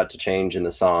something's about to change in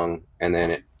the song, and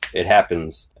then it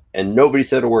happens. And nobody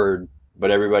said a word,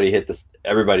 but everybody hit this.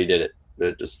 Everybody did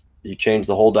it. You changed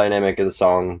the whole dynamic of the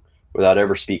song without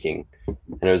ever speaking,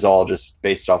 and it was all just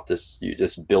based off this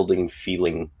building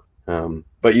feeling.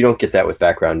 But you don't get that with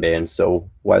background bands, so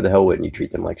why the hell wouldn't you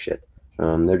treat them like shit?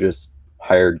 They're just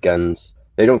hired guns.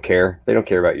 They don't care. They don't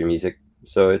care about your music.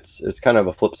 So it's kind of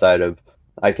a flip side of,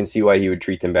 I can see why he would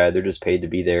treat them bad. They're just paid to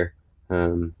be there.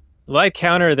 Well, I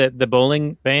counter that the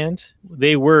bowling band,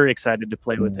 they were excited to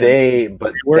play with him.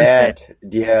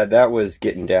 That was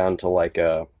getting down to like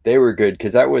they were good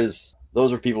because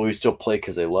those are people who still play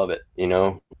because they love it. You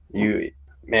know,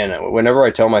 whenever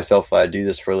I tell myself I do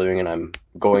this for a living and I'm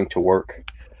going to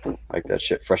work, like that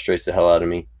shit frustrates the hell out of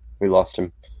me. We lost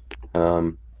him.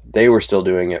 They were still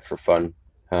doing it for fun.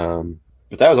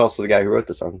 But that was also the guy who wrote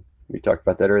the song. We talked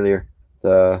about that earlier.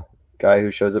 The guy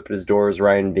who shows up at his door is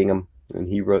Ryan Bingham, and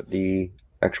he wrote the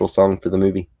actual song for the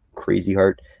movie, Crazy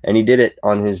Heart. And he did it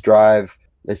on his drive.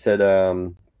 They said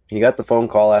he got the phone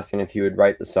call asking if he would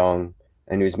write the song,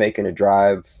 and he was making a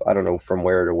drive, I don't know from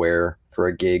where to where, for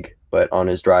a gig. But on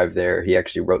his drive there, he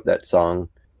actually wrote that song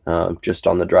just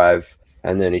on the drive.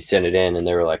 And then he sent it in, and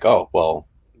they were like, "Oh, well,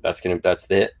 that's the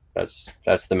hit.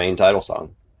 That's the main title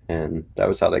song." And that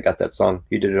was how they got that song.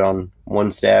 He did it on one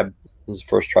stab. It was his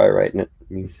first try writing it.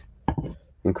 I mean,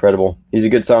 incredible. He's a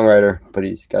good songwriter, but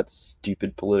he's got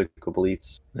stupid political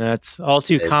beliefs. That's all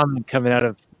too common coming out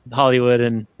of Hollywood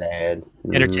and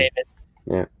entertainment.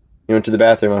 Yeah. You went to the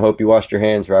bathroom. I hope you washed your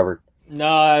hands, Robert. No,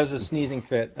 I was a sneezing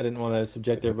fit. I didn't want to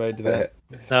subject everybody to that.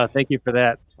 No, thank you for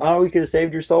that. Oh, we could have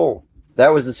saved your soul.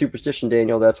 That was the superstition,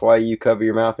 Daniel. That's why you cover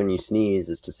your mouth when you sneeze,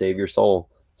 is to save your soul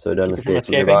so it doesn't escape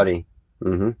from your body.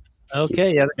 Mm-hmm.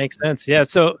 Okay, yeah, that makes sense. Yeah,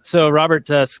 so Robert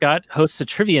Scott hosts a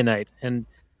trivia night, and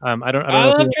I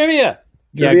love trivia.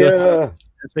 Yeah,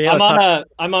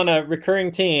 I'm on a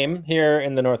recurring team here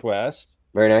in the Northwest.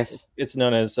 Very nice. It's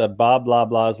known as Bob Blah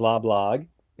Blah's Law Blog.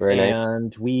 Very nice.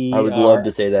 And I would love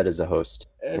to say that as a host.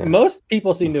 Most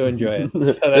people seem to enjoy it.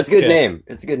 So that's a good name.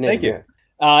 It's a good name. Thank you.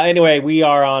 Anyway, we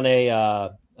are on I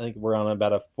think we're on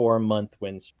about a 4-month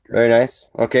win streak. Very nice.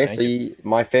 Okay,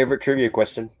 my favorite trivia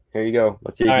question. Here you go.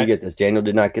 Let's see if you get this. Daniel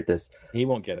did not get this. He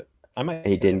won't get it.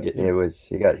 He didn't get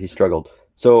it. He struggled.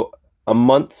 So a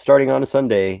month starting on a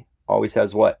Sunday always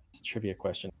has what? It's a trivia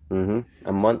question. Mm-hmm.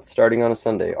 A month starting on a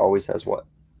Sunday always has what?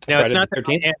 No, it's not the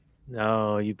 13th.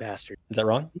 No, you bastard. Is that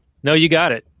wrong? No, you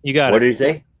got it. What did he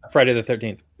say? Friday the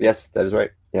 13th. Yes, that is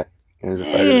right. Yeah, it was a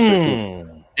Friday the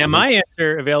 13th. Now, my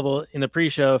answer available in the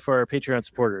pre-show for our Patreon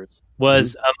supporters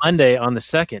was a Monday on the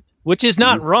 2nd, which is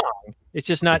not wrong. It's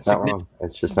just not significant.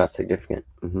 It's just not significant.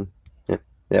 Mm-hmm.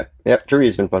 Yeah.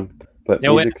 Trivia's been fun, but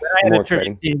now, music's more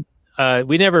exciting. Team,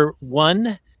 we never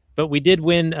won, but we did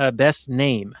win best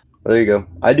name. Well, there you go.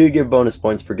 I do give bonus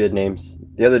points for good names.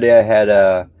 The other day I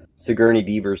had Sigourney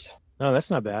Beavers. Oh,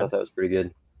 that's not bad. I thought that was pretty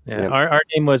good. Yeah, our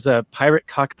name was Pirate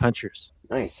Cock Punchers.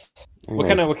 Nice. What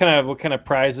kind of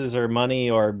prizes or money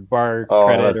or bar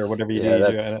credit or whatever you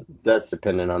do? That's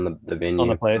dependent on the venue. On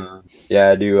the place.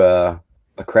 I do a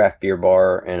craft beer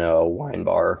bar and a wine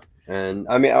bar. And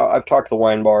I mean, I've talked the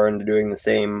wine bar into doing the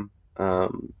same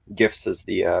gifts as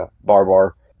the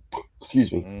bar.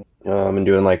 Excuse me. And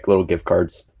doing like little gift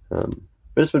cards. But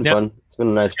it's been fun. It's been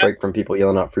a nice break from people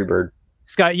yelling out Freebird.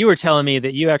 Scott, you were telling me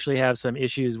that you actually have some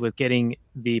issues with getting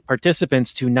the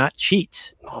participants to not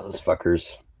cheat. Oh, those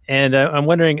fuckers. And I'm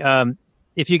wondering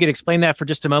if you could explain that for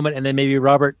just a moment. And then maybe,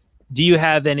 Robert, do you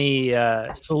have any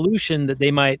solution that they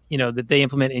might, that they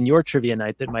implement in your trivia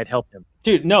night that might help them?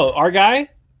 Dude, no, our guy,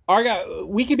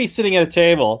 we could be sitting at a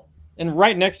table and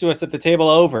right next to us at the table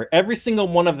over, every single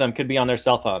one of them could be on their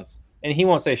cell phones and he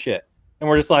won't say shit. And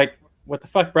we're just like, what the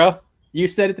fuck, bro? You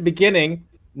said at the beginning,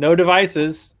 no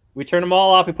devices. We turn them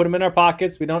all off. We put them in our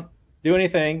pockets. We don't do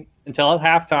anything until at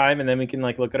halftime, and then we can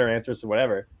look at our answers or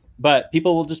whatever. But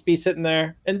people will just be sitting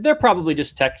there, and they're probably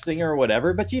just texting or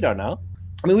whatever, but you don't know.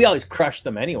 I mean, we always crush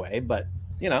them anyway, but,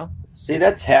 See,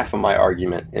 that's half of my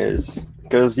argument is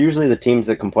because usually the teams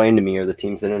that complain to me are the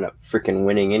teams that end up freaking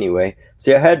winning anyway.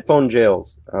 See, I had phone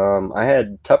jails. I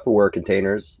had Tupperware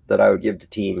containers that I would give to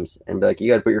teams and be like, you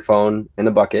got to put your phone in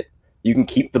the bucket. You can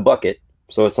keep the bucket.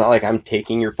 So it's not like I'm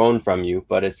taking your phone from you,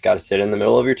 but it's got to sit in the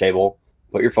middle of your table.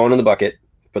 Put your phone in the bucket.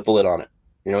 Put the lid on it.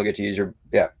 You don't get to use your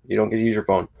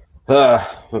phone.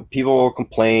 People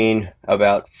complain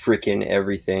about freaking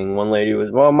everything. One lady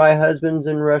was, well, my husband's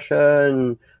in Russia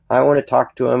and I want to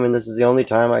talk to him, and this is the only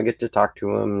time I get to talk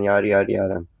to him, yada, yada,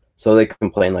 yada. So they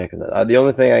complain like that. The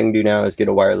only thing I can do now is get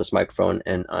a wireless microphone,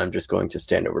 and I'm just going to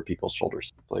stand over people's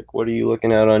shoulders. Like, what are you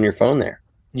looking at on your phone there?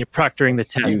 You're proctoring the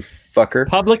test. You fucker.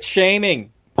 Public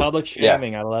shaming. Public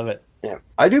shaming. I love it. Yeah.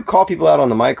 I do call people out on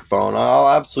the microphone. I'll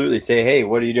absolutely say, hey,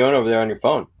 what are you doing over there on your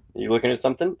phone? Are you looking at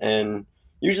something? And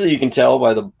usually you can tell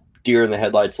by the deer in the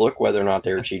headlights look whether or not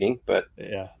they're cheating. But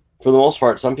Yeah. for the most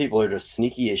part, some people are just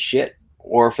sneaky as shit.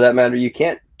 Or for that matter, you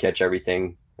can't catch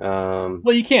everything.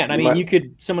 Well, you can't. I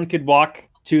mean, someone could walk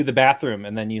to the bathroom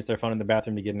and then use their phone in the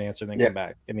bathroom to get an answer and then come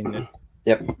back. I mean,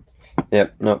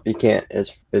 Yep. No, you can't.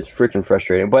 It's freaking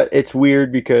frustrating. But it's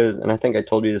weird because, and I think I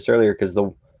told you this earlier, because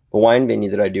the wine venue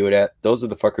that I do it at, those are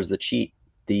the fuckers that cheat.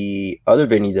 The other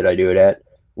venue that I do it at,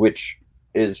 which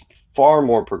is far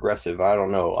more progressive. I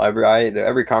don't know.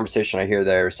 Every conversation I hear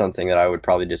there is something that I would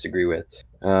probably disagree with.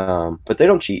 But they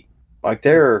don't cheat. Like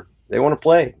they want to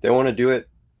play. They want to do it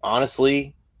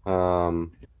honestly.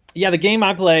 yeah, the game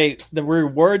I play, the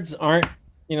rewards aren't,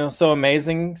 so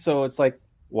amazing. So it's like,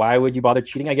 why would you bother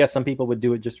cheating? I guess some people would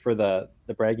do it just for the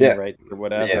bragging rights or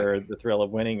whatever, or the thrill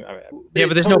of winning. Yeah,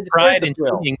 but there's no pride in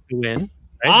cheating to win.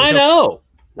 Right? I know.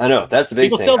 That's the big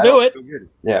People thing. still do it.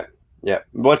 Yeah.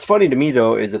 What's funny to me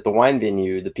though is that the wine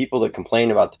venue, the people that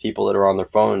complain about the people that are on their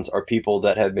phones are people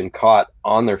that have been caught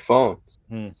on their phones.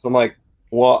 So I'm like,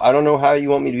 well, I don't know how you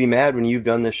want me to be mad when you've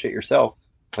done this shit yourself.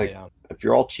 Like, if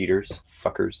you're all cheaters,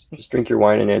 fuckers, just drink your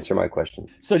wine and answer my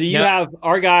questions. So do you have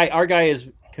our guy? Our guy is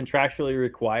contractually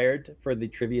required for the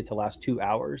trivia to last 2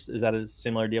 hours. Is that a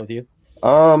similar deal with you?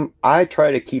 I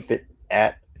try to keep it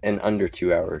at and under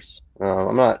 2 hours.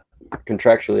 I'm not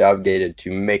contractually obligated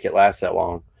to make it last that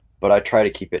long, but I try to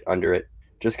keep it under it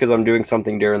just because I'm doing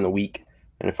something during the week.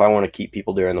 And if I want to keep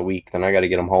people during the week, then I got to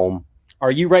get them home.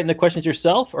 Are you writing the questions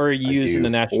yourself, or are you using the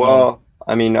national? Well,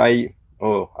 I mean, I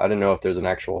don't know if there's an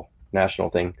actual national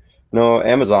thing. No,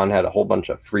 Amazon had a whole bunch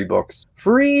of free books.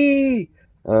 Free!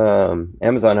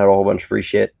 Amazon had a whole bunch of free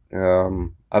shit.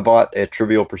 I bought a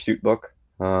Trivial Pursuit book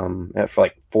for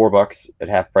like $4 at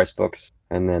half price books,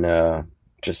 and then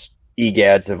just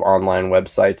egads of online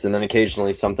websites, and then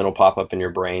occasionally something will pop up in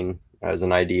your brain as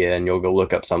an idea, and you'll go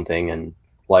look up something, and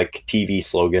like TV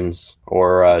slogans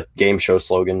or game show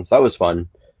slogans. That was fun.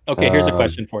 Okay, here's a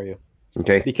question for you.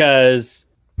 Okay, because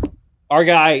the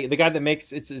guy that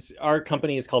makes it's our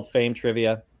company is called Fame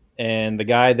Trivia. And the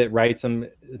guy that writes them,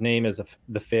 his name is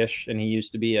The Fish, and he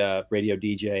used to be a radio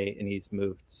DJ, and he's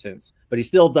moved since. But he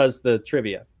still does the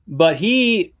trivia. But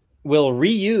he will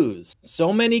reuse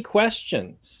so many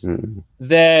questions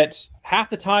that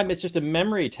half the time it's just a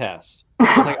memory test.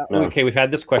 It's like, okay, we've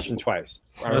had this question twice.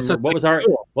 I remember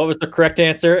what was the correct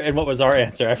answer and what was our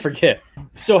answer? I forget.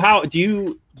 So how do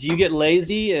you get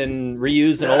lazy and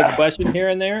reuse an old question here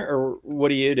and there, or what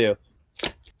do you do?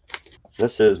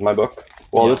 This is my book.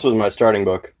 Well, this was my starting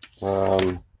book.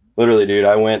 Literally,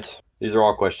 dude, these are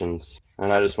all questions.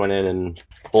 And I just went in and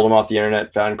pulled them off the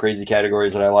internet, found crazy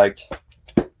categories that I liked,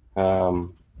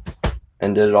 and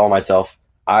did it all myself.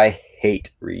 I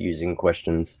hate reusing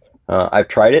questions. I've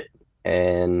tried it,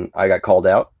 and I got called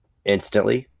out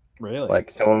instantly. Really? Like,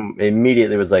 someone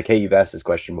immediately was like, hey, you've asked this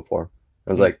question before. I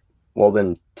was like, well,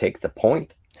 then take the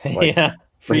point. Like,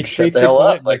 shut the hell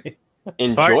up. Like,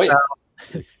 enjoy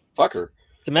it. Fucker.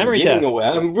 It's a memory test.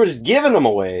 We're just giving them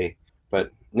away.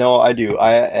 But no, I do.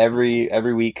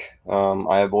 Every week,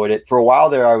 I avoid it. For a while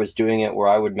there, I was doing it where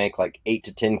I would make like 8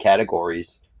 to 10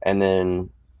 categories and then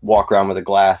walk around with a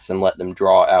glass and let them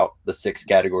draw out the 6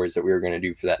 categories that we were going to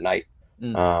do for that night.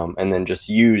 And then just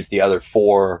use the other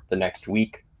 4 the next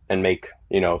week and make,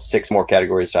 6 more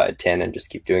categories out of 10 and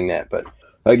just keep doing that. But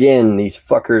again, these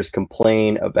fuckers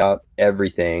complain about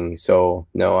everything. So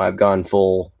no, I've gone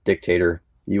full dictator.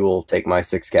 You will take my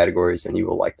 6 categories and you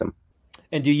will like them.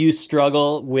 And do you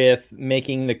struggle with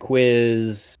making the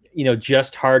quiz,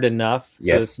 just hard enough?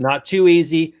 So it's not too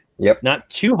easy, not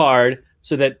too hard,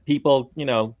 so that people,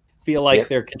 feel like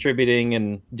they're contributing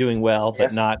and doing well,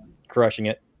 but not crushing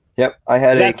it. Yep. I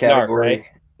had a category. Art, right?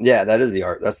 Yeah, that is the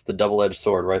art. That's the double-edged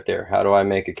sword right there. How do I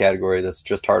make a category that's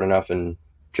just hard enough and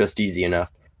just easy enough?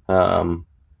 I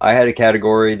had a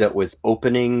category that was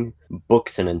opening book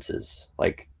sentences.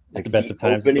 Like the best of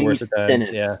times, it's the worst of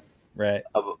times. Yeah, right.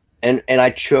 And I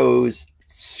chose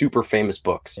super famous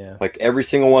books, like every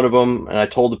single one of them. And I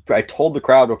told the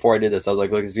crowd before I did this, I was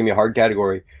like, look, this is gonna be a hard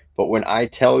category, but when I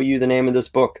tell you the name of this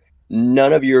book,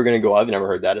 none of you are gonna go, I've never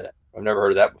heard that. I've never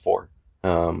heard of that before.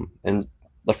 And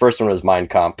the first one was Mein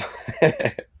Kampf.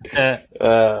 That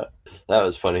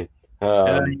was funny.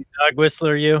 You dog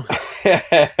whistler, you.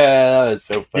 That was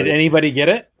so funny. Did anybody get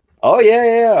it? Oh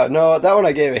yeah. No, that one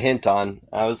I gave a hint on.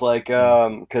 I was like,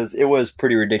 because it was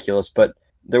pretty ridiculous, but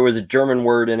there was a German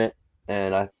word in it,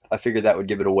 and I figured that would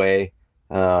give it away.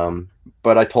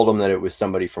 But I told them that it was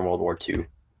somebody from World War II,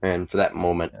 and for that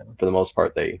moment, for the most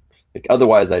part, they. Like,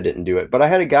 otherwise, I didn't do it. But I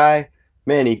had a guy,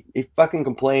 man, he fucking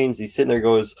complains. He's sitting there,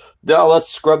 goes, "No, let's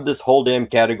scrub this whole damn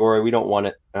category. We don't want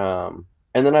it." And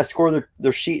then I score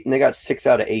their sheet, and they got 6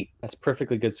 out of 8. That's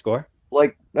perfectly good score.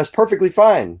 Like, that's perfectly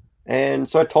fine. And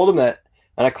so I told him that,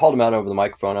 and I called him out over the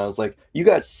microphone. I was like, "You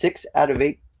got 6 out of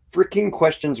 8 freaking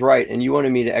questions right, and you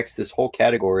wanted me to X this whole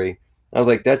category." I was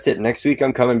like, "That's it. Next week,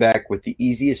 I'm coming back with the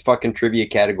easiest fucking trivia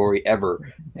category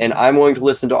ever. And I'm going to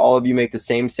listen to all of you make the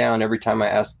same sound every time I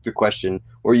ask the question,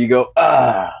 where you go,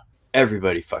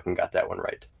 everybody fucking got that one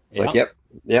right." It's like,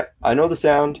 yep, I know the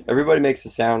sound. Everybody makes the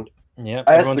sound. Yeah,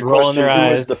 I asked the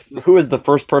question, who is the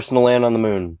first person to land on the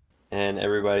moon? And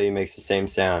everybody makes the same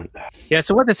sound. Yeah,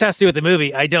 so what this has to do with the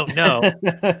movie, I don't know.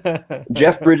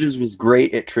 Jeff Bridges was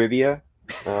great at trivia.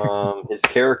 His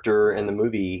character in the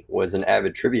movie was an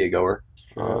avid trivia goer.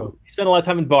 He spent a lot of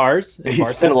time in bars. He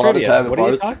spent a lot of time in bars. What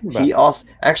are you talking about? He also,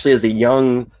 actually, as a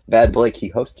young Bad Blake, he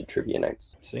hosted trivia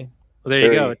nights. See, well, there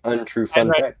you go. Untrue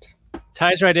fun fact.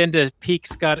 Ties right into Peak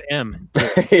Scott M.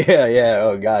 yeah.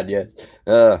 Oh God, yes.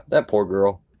 That poor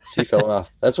girl. She fell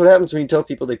off. That's what happens when you tell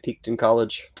people they peaked in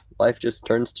college. Life just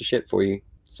turns to shit for you.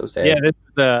 So sad. Yeah, this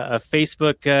is a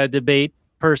Facebook debate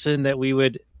person that we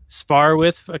would spar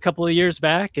with a couple of years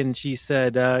back, and she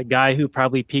said, "Guy who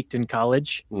probably peaked in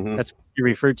college." Mm-hmm. That's what you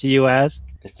referred to you as.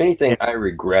 If anything, I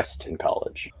regressed in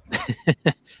college.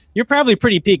 You're probably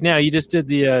pretty peak now. You just did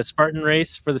the Spartan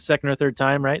race for the second or third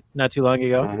time, right? Not too long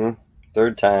ago. Mm-hmm.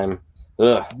 Third time.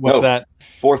 Ugh. What's that?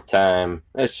 Fourth time.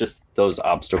 It's just those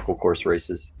obstacle course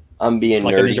races. I'm being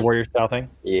like nerdy. a Ninja Warrior style thing?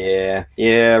 Yeah.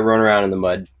 Run around in the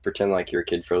mud. Pretend like you're a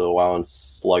kid for a little while and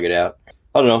slug it out.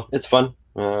 I don't know. It's fun.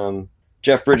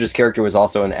 Jeff Bridges' character was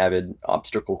also an avid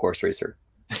obstacle course racer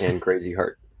in Crazy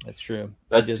Heart. That's true.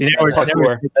 That's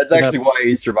actually why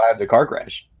he survived the car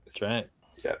crash. That's right.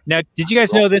 Yeah. Now, did you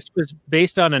guys know this was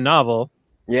based on a novel?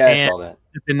 Yeah, I saw that.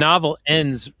 The novel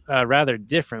ends rather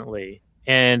differently,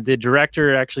 and the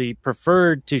director actually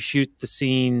preferred to shoot the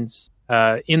scenes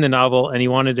in the novel, and he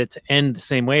wanted it to end the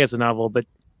same way as the novel, but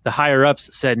the higher-ups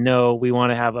said, no, we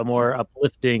want to have a more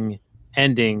uplifting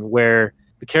ending where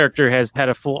the character has had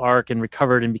a full arc and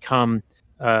recovered and become,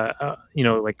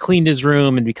 like cleaned his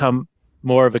room and become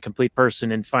more of a complete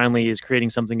person and finally is creating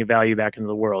something of value back into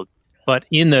the world. But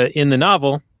in the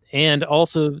novel, and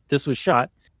also this was shot,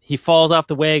 he falls off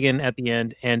the wagon at the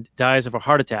end and dies of a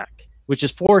heart attack, which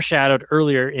is foreshadowed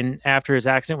earlier after his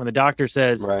accident when the doctor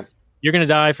says, right, you're going to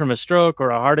die from a stroke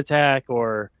or a heart attack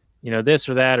or, this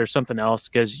or that or something else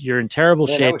because you're in terrible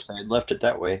shape. I wish I had left it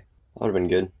that way. That would have been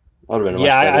good. That would have been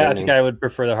I think I would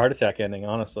prefer the heart attack ending,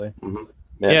 honestly. Mm-hmm.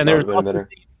 Yeah, and there was also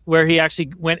where he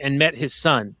actually went and met his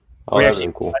son. Oh, that was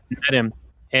cool. Met him,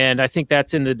 and I think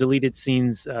that's in the deleted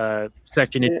scenes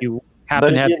section. If you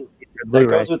happen to have, that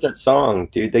goes with that song,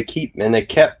 dude. They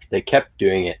kept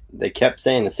doing it. They kept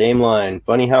saying the same line.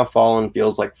 Funny how falling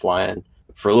feels like flying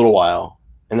for a little while,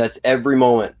 and that's every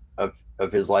moment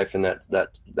of his life in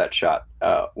that shot.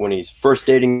 When he's first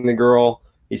dating the girl,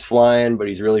 he's flying, but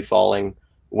he's really falling.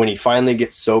 When he finally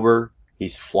gets sober,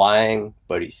 he's flying,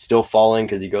 but he's still falling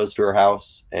because he goes to her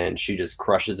house and she just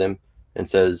crushes him and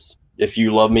says, "If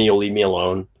you love me, you'll leave me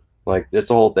alone." Like, that's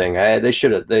the whole thing. I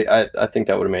think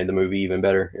that would have made the movie even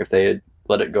better if they had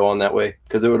let it go on that way,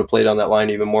 because it would have played on that line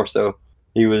even more so.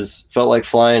 He felt like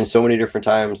flying so many different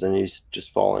times, and he's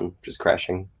just falling, just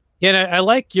crashing. Yeah, and I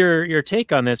like your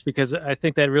take on this, because I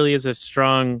think that really is a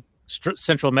strong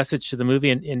central message to the movie,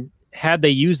 and had they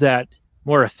used that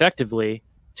more effectively,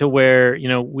 to where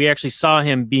we actually saw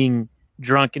him being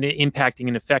drunk and it impacting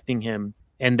and affecting him,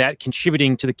 and that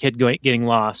contributing to the kid getting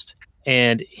lost,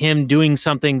 and him doing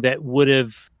something that would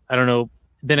have, I don't know,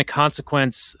 been a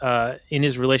consequence in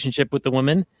his relationship with the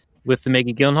woman, with the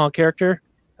Maggie Gyllenhaal character,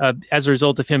 as a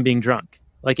result of him being drunk.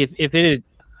 Like if it had,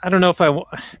 I don't know if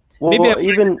maybe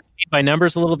even by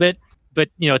numbers a little bit, but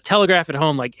telegraph at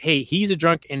home, like, hey, he's a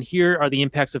drunk, and here are the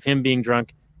impacts of him being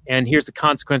drunk, and here's the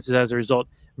consequences as a result.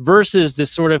 Versus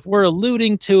this sort of, we're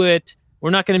alluding to it,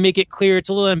 we're not going to make it clear, it's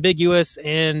a little ambiguous,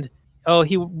 and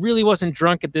he really wasn't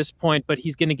drunk at this point, but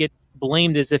he's going to get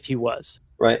blamed as if he was.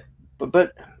 Right.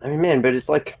 But I mean, man, but it's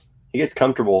like he gets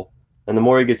comfortable, and the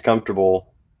more he gets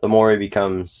comfortable, the more he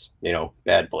becomes,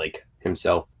 Bad Blake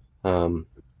himself. I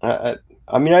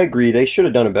mean, I agree. They should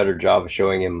have done a better job of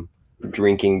showing him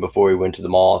drinking before he went to the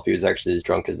mall, if he was actually as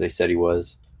drunk as they said he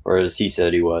was, or as he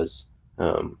said he was.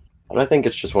 And I think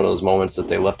it's just one of those moments that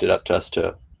they left it up to us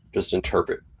to just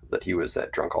interpret that he was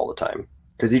that drunk all the time.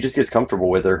 Because he just gets comfortable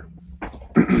with her.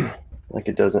 Like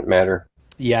it doesn't matter.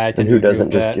 Yeah, and who doesn't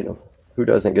just who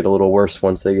doesn't get a little worse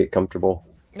once they get comfortable?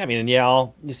 I mean, yeah,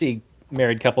 you see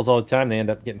married couples all the time. They end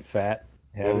up getting fat,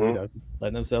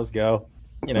 letting themselves go.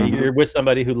 You know, you're with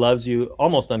somebody who loves you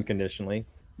almost unconditionally.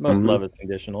 Most love is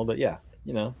conditional, but yeah,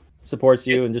 you know, supports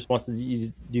you and just wants you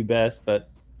to do best. But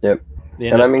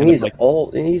and I mean, he's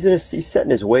old. He's set in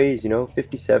his ways. You know,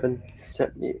 57.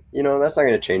 You know, that's not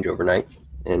going to change overnight.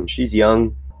 And she's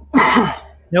young.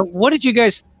 Now, what did you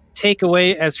guys take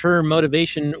away as her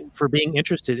motivation for being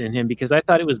interested in him? Because I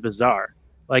thought it was bizarre.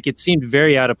 Like, it seemed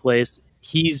very out of place.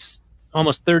 He's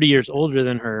almost 30 years older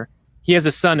than her. He has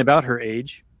a son about her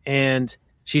age, and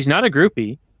she's not a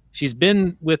groupie. She's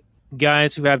been with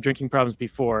guys who have drinking problems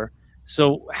before.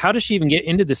 So how does she even get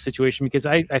into this situation? Because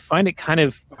I find it kind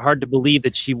of hard to believe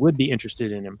that she would be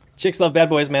interested in him. Chicks love bad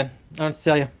boys, man. I don't have to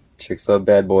tell you. Chicks love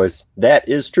bad boys. That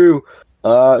is true.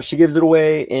 She gives it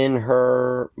away in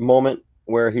her moment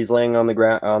where he's laying on the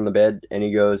ground on the bed, and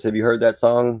he goes, "Have you heard that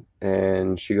song?"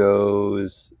 And she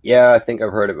goes, "Yeah, I think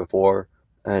I've heard it before."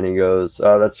 And he goes,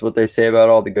 "That's what they say about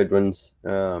all the good ones.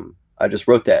 I just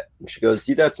wrote that." And she goes,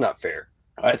 "See, that's not fair."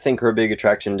 I think her big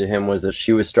attraction to him was that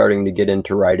she was starting to get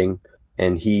into writing,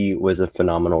 and he was a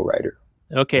phenomenal writer.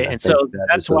 Okay, and so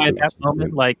that's why that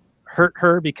moment like hurt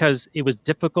her, because it was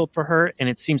difficult for her, and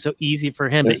it seemed so easy for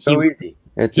him. It's so easy.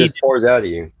 It just pours out of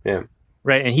you. Yeah.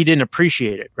 Right, and he didn't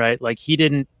appreciate it, right? Like he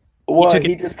didn't. Well,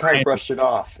 he just kind of brushed it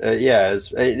off. Yeah,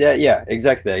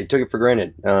 exactly. He took it for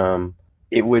granted.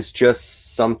 It was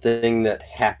just something that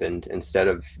happened instead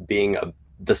of being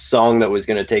the song that was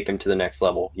going to take him to the next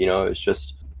level. You know, this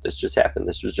just happened.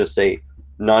 This was just a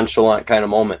nonchalant kind of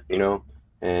moment, you know,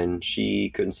 and she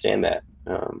couldn't stand that.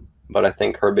 But I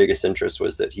think her biggest interest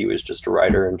was that he was just a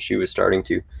writer, and she was starting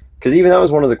to. Because even that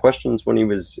was one of the questions when he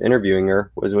was interviewing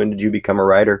her was, when did you become a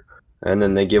writer? And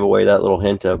then they give away that little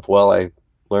hint of, well, I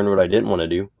learned what I didn't want to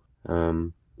do.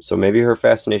 So maybe her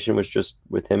fascination was just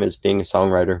with him as being a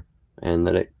songwriter, and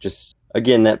that it just,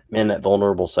 again, that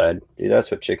vulnerable side. Dude, that's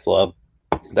what chicks love.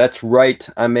 That's right.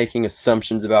 I'm making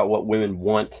assumptions about what women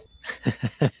want.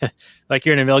 Like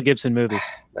you're in a Mel Gibson movie.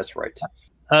 That's right.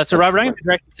 So Robert, I'm going to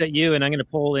direct this at you, and I'm going to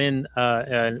pull in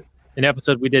an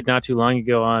episode we did not too long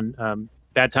ago on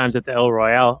Bad Times at the El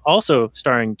Royale, also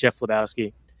starring Jeff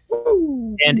Lebowski.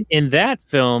 Woo. And in that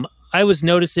film, I was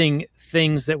noticing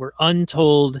things that were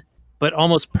untold, but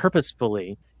almost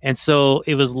purposefully. And so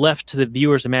it was left to the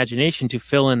viewer's imagination to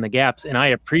fill in the gaps. And I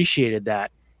appreciated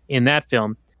that in that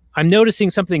film. I'm noticing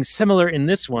something similar in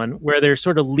this one, where they're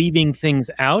sort of leaving things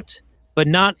out, but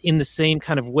not in the same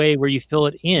kind of way where you fill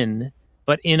it in,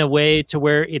 but in a way to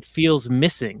where it feels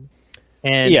missing.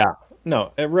 And yeah,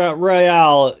 no, at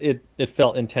Royale, it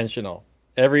felt intentional.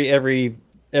 Every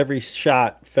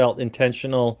shot felt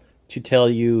intentional to tell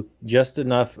you just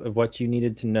enough of what you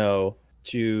needed to know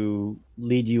to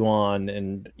lead you on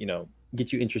and, you know,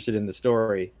 get you interested in the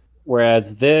story.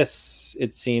 Whereas this,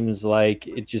 it seems like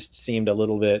it just seemed a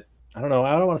little bit, I don't know,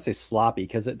 I don't want to say sloppy,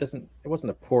 because it wasn't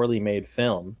a poorly made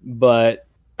film, but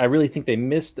I really think they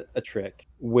missed a trick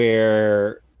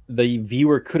where the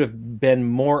viewer could have been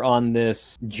more on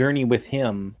this journey with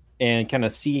him and kind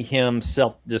of see him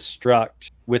self-destruct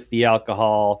with the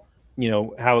alcohol, you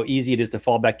know, how easy it is to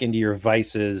fall back into your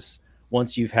vices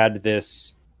once you've had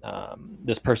this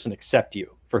person accept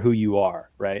you for who you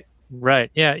are, right?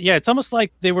 Right. Yeah. Yeah. It's almost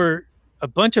like there were a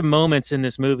bunch of moments in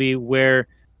this movie where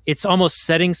it's almost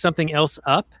setting something else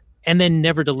up and then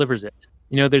never delivers it.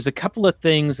 You know, there's a couple of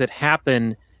things that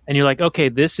happen and you're like, okay,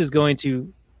 this is going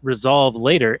to resolve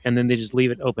later. And then they just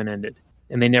leave it open-ended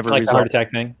and they never like resolve the heart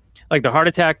attack thing. Like the heart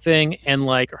attack thing, and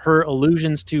like her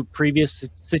allusions to previous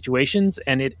situations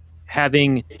and it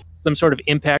having some sort of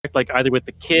impact, like either with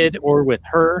the kid or with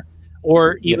her,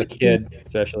 or even the kid,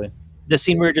 especially the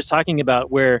scene we were just talking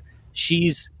about where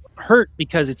she's hurt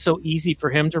because it's so easy for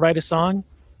him to write a song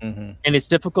and it's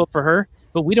difficult for her,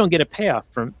 but we don't get a payoff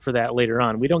for that later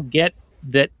on. We don't get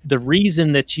that the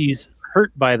reason that she's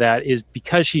hurt by that is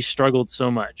because she struggled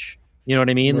so much. You know what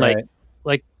I mean? Right.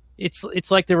 Like it's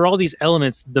like there were all these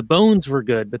elements. The bones were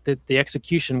good, but the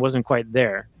execution wasn't quite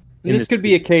there. This could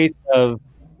be a case of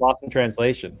lost in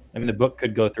translation. I mean, the book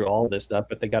could go through all of this stuff,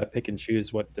 but they got to pick and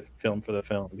choose what to film for the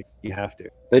film. You have to.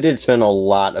 They did spend a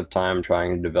lot of time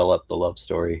trying to develop the love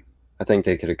story. I think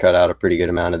they could have cut out a pretty good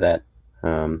amount of that.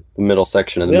 The middle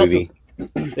section of the movie.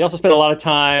 They also spent a lot of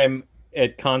time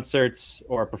at concerts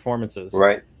or performances.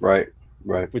 Right.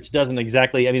 Which doesn't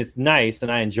exactly, I mean, it's nice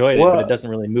and I enjoyed it, but it doesn't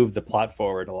really move the plot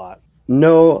forward a lot.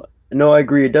 No, No, I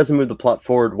agree. It doesn't move the plot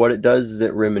forward. What it does is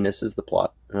it reminisces the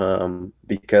plot.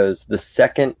 Because the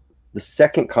second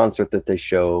concert that they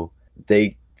show,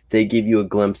 they give you a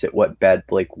glimpse at what Bad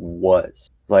Blake was.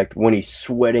 Like when he's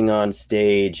sweating on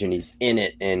stage and he's in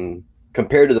it, and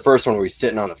compared to the first one where he's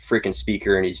sitting on the freaking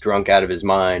speaker and he's drunk out of his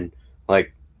mind,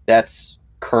 like that's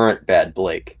current Bad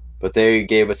Blake. But they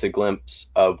gave us a glimpse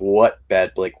of what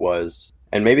Bad Blake was.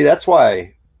 And maybe that's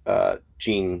why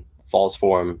Gene falls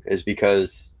for him, is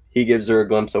because he gives her a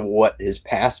glimpse of what his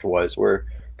past was.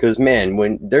 Because man,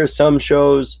 when there's some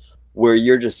shows where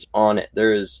you're just on it,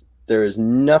 there is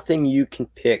nothing you can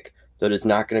pick that is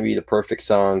not going to be the perfect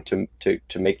song to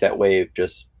make that wave.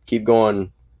 Just keep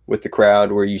going with the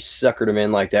crowd, where you suckered them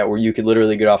in like that, where you could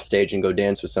literally get off stage and go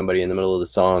dance with somebody in the middle of the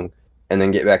song and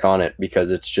then get back on it because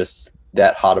it's just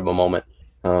that hot of a moment.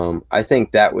 I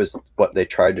think that was what they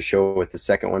tried to show with the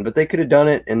second one, but they could have done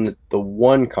it in the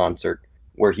one concert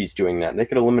where he's doing that. They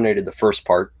could have eliminated the first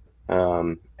part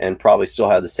and probably still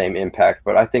had the same impact.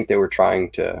 But I think they were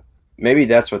trying to, maybe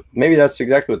that's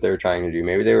exactly what they were trying to do.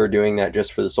 Maybe they were doing that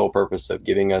just for the sole purpose of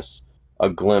giving us a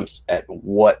glimpse at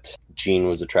what Gene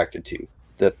was attracted to,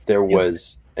 that there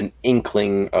was an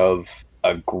inkling of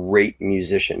a great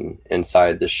musician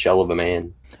inside the shell of a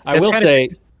man. I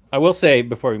will say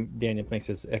before Daniel makes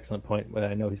his excellent point, but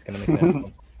I know he's going to make the next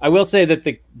one. I will say that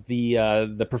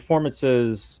the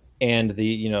performances and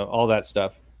the all that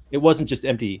stuff, it wasn't just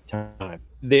empty time.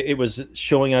 It was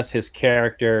showing us his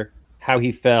character, how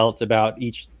he felt about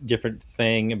each different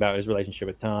thing, about his relationship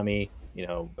with Tommy.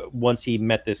 Once he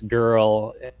met this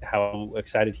girl, how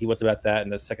excited he was about that,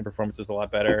 and the second performance was a lot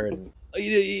better. And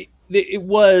it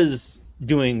was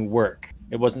doing work.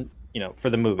 It wasn't for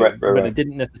the movie, but it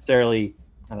didn't necessarily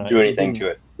do anything to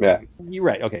it. Yeah, you're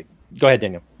right. Okay, go ahead,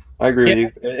 Daniel. I agree with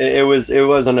you. It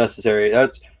was unnecessary.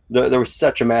 There was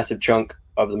such a massive chunk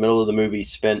of the middle of the movie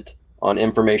spent on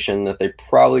information that they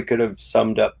probably could have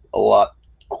summed up a lot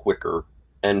quicker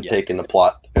and taken the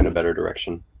plot in a better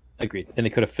direction. Agreed. And they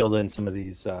could have filled in some of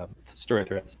these story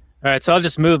threads. All right, so I'll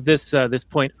just move this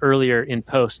point earlier in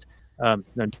post. No,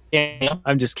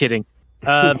 I'm just kidding.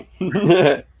 But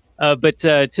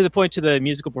to the point, to the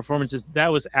musical performances, that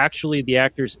was actually the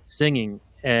actors singing,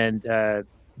 and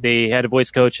they had a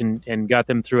voice coach and got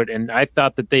them through it. And I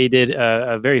thought that they did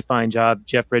a very fine job,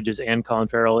 Jeff Bridges and Colin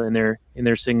Farrell in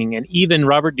their singing, and even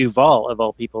Robert Duvall of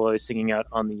all people was singing out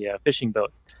on the fishing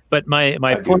boat. But my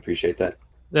I do appreciate that.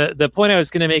 The point I was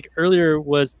going to make earlier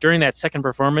was during that second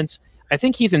performance, I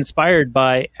think he's inspired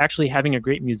by actually having a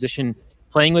great musician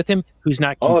playing with him who's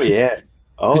not. Dude.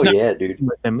 With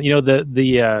him.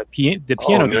 The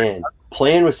piano. Oh man,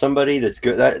 playing with somebody that's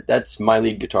good. That's my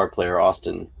lead guitar player,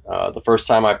 Austin. The first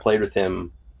time I played with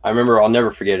him, I remember, I'll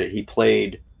never forget it. He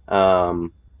played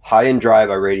 "High and Dry"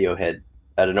 by Radiohead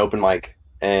at an open mic,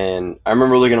 and I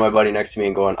remember looking at my buddy next to me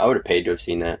and going, "I would have paid to have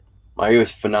seen that." It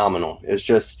was phenomenal. It's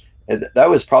just, that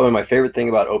was probably my favorite thing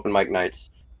about open mic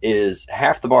nights, is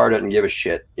half the bar doesn't give a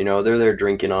shit. They're there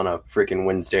drinking on a freaking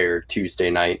Wednesday or Tuesday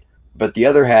night, but the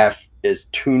other half is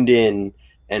tuned in,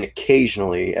 and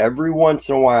occasionally, every once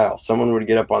in a while, someone would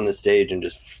get up on the stage and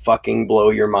just fucking blow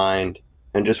your mind,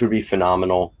 and just would be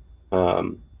phenomenal.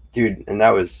 Dude, and that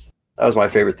was my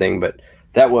favorite thing. But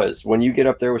that was, when you get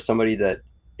up there with somebody that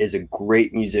is a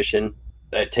great musician,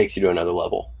 that takes you to another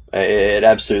level. It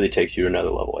absolutely takes you to another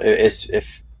level.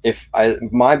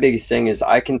 My biggest thing is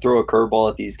I can throw a curveball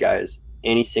at these guys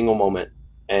any single moment,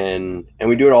 and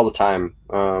we do it all the time.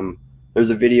 There's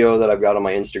a video that I've got on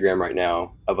my Instagram right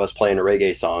now of us playing a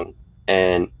reggae song,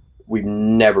 and we've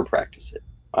never practiced it.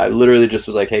 I literally just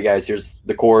was like, "Hey guys, here's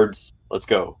the chords, let's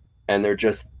go." And they're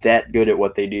just that good at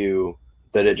what they do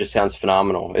that it just sounds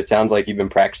phenomenal. It sounds like you've been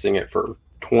practicing it for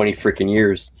 20 freaking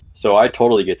years. So I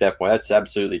totally get that point. That's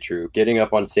absolutely true. Getting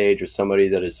up on stage with somebody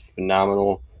that is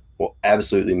phenomenal will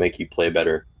absolutely make you play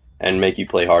better and make you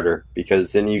play harder,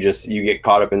 because then you get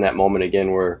caught up in that moment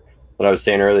again, where, what I was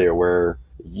saying earlier, where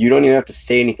you don't even have to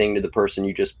say anything to the person.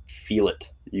 You just feel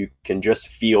it. You can just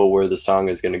feel where the song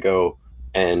is going to go.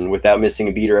 And without missing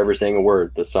a beat or ever saying a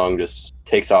word, the song just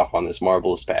takes off on this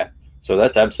marvelous path. So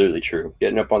that's absolutely true.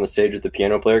 Getting up on the stage with the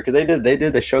piano player, because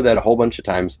they showed that a whole bunch of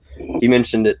times. He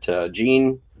mentioned it to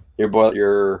Gene.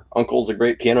 Your uncle's a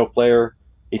great piano player.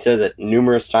 He says it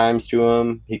numerous times to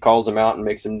him. He calls him out and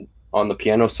makes him on the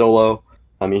piano solo.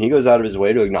 I mean, he goes out of his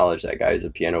way to acknowledge that guy is a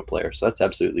piano player. So that's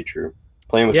absolutely true.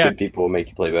 Playing with good people will make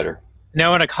you play better. Now, I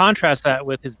want to contrast that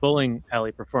with his bowling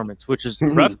alley performance, which is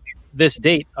roughly this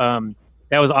date.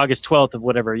 That was August 12th of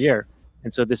whatever year.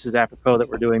 And so this is apropos that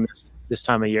we're doing this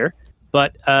time of year.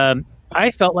 But I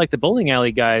felt like the bowling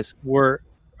alley guys were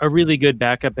a really good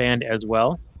backup band as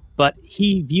well. but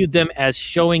he viewed them as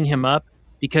showing him up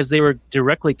because they were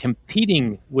directly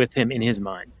competing with him in his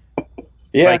mind.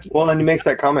 Yeah, well, and he makes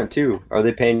that comment too. Are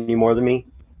they paying you more than me?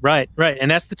 Right. And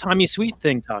that's the Tommy Sweet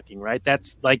thing talking, right?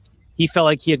 That's like he felt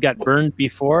like he had got burned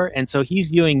before, and so he's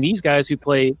viewing these guys who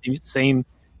play the same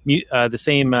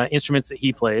instruments that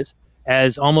he plays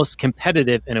as almost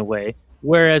competitive in a way.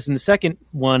 Whereas in the second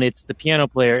one, it's the piano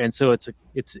player, and so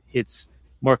it's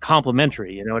more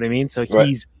complimentary. You know what I mean? So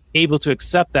he's able to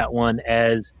accept that one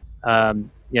as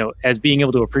as being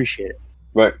able to appreciate it.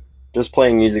 Right. Just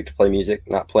playing music to play music,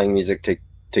 not playing music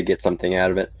to get something out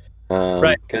of it.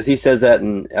 Right. Because he says that,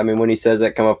 and I mean, when he says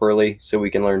that, come up early so we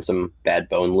can learn some bad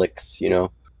bone licks.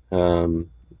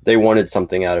 They wanted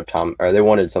something out of they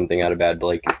wanted something out of Bad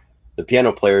Blake. The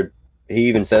piano player, he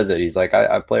even says it. He's like,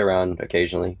 I play around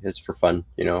occasionally. It's for fun,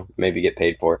 maybe get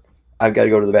paid for it. I've got to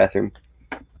go to the bathroom.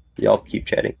 Y'all keep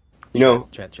chatting.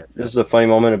 Chat. This is a funny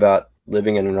moment about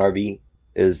living in an RV,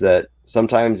 is that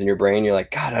sometimes in your brain, you're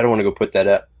like, God, I don't want to go put that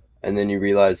up. And then you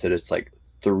realize that it's like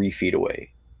 3 feet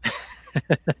away.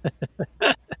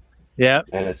 Yeah.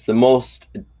 And it's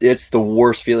the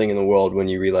worst feeling in the world when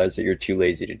you realize that you're too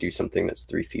lazy to do something that's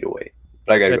 3 feet away.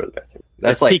 But I got to go to the bathroom.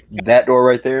 That's like that door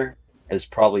right there is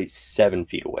probably 7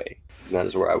 feet away. And that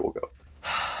is where I will go.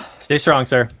 Stay strong,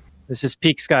 sir. This is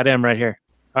peak Scott M right here.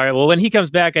 All right. Well, when he comes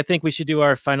back, I think we should do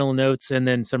our final notes and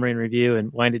then summary and review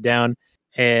and wind it down.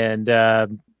 And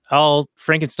I'll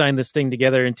Frankenstein this thing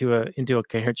together into a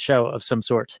coherent show of some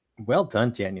sort. Well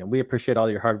done, Daniel. We appreciate all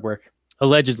your hard work.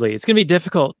 Allegedly. It's going to be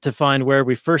difficult to find where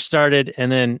we first started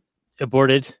and then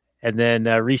aborted and then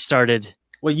restarted.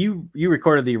 Well, you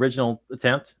recorded the original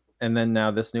attempt and then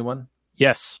now this new one?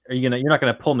 Yes. You're not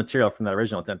gonna pull material from that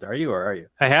original attempt, are you, or are you?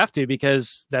 I have to,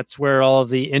 because that's where all of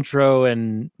the intro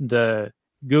and the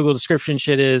Google description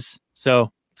shit is.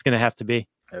 So it's going to have to be.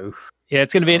 Oof. Yeah,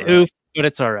 it's going to be oof, but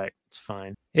it's all right. It's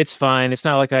fine. It's fine. It's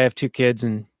not like I have 2 kids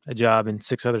and a job and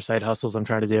 6 other side hustles I'm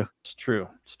trying to do. It's true.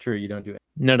 You don't do it.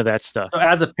 None of that stuff. So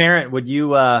as a parent, would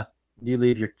you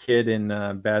leave your kid in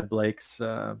Bad Blake's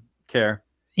care?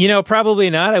 Probably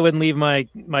not. I wouldn't leave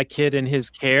my kid in his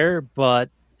care, but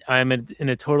I'm in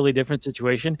a totally different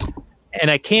situation. And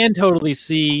I can totally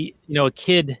see, a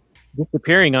kid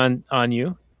disappearing on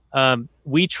you.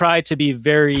 We try to be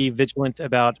very vigilant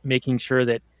about making sure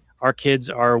that our kids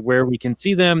are where we can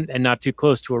see them and not too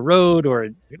close to a road or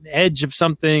an edge of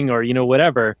something or,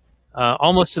 whatever,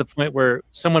 almost to the point where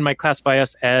someone might classify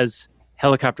us as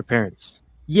helicopter parents.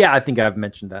 Yeah, I think I've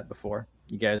mentioned that before.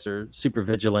 You guys are super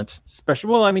vigilant, especially,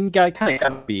 well, I mean, you kind of got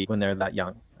to be when they're that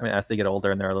young. I mean, as they get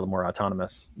older and they're a little more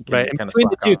autonomous. Right. And between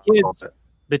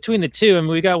the two, I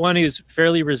mean, we got one who's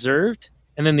fairly reserved,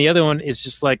 and then the other one is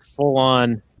just like full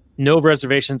on, no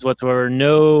reservations whatsoever,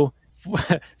 no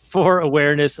for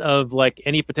awareness of like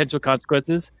any potential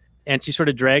consequences. And she sort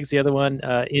of drags the other one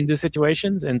into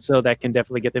situations. And so that can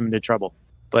definitely get them into trouble.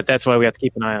 But that's why we have to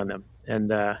keep an eye on them.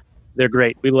 And they're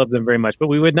great. We love them very much. But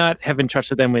we would not have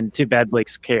entrusted them into Bad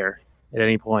Blake's care at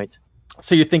any point.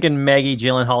 So you're thinking Maggie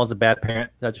Gyllenhaal is a bad parent?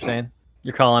 Is that what you're saying?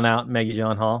 You're calling out Maggie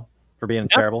Gyllenhaal for being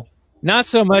terrible? Not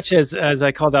so much as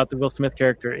I called out the Will Smith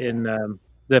character in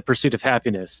The Pursuit of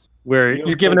Happiness, where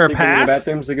you're giving her a pass. The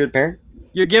bathroom's a good parent.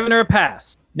 You're giving her a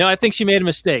pass. No, I think she made a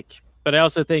mistake, but I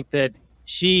also think that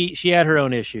she had her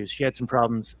own issues. She had some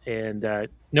problems, and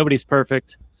nobody's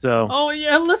perfect. So. Oh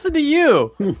yeah, listen to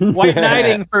you, white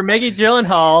knighting for Maggie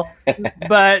Gyllenhaal,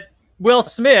 but Will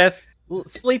Smith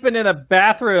sleeping in a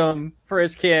bathroom for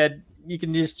his kid. You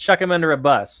can just chuck him under a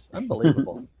bus.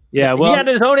 Unbelievable. Yeah, well, he had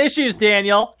his own issues,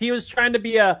 Daniel. He was trying to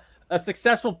be a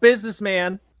successful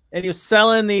businessman, and he was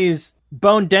selling these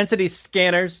bone density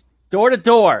scanners door to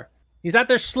door. He's out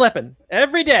there slipping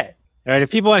every day. All right,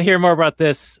 if people want to hear more about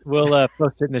this, we'll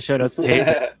post it in the show notes page,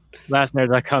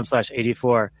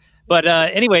 lastnerd.com/84. But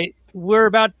anyway, we're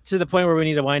about to the point where we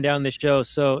need to wind down this show.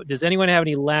 So does anyone have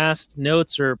any last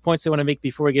notes or points they want to make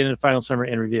before we get into final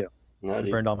summary and review? No, I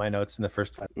burned all my notes in the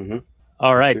first 5. Mm-hmm.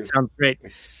 All right, sounds great. We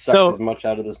sucked as much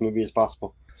out of this movie as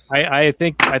possible. I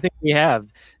think we have.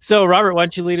 So, Robert, why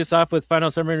don't you lead us off with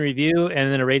final summary and review, and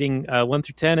then a rating 1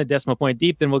 through 10, a decimal point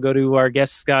deep. Then we'll go to our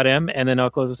guest, Scott M., and then I'll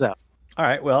close us out. All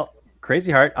right. Well,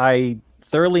 Crazy Heart, I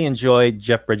thoroughly enjoyed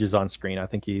Jeff Bridges on screen. I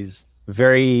think he's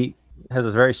has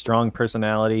a very strong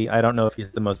personality. I don't know if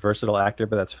he's the most versatile actor,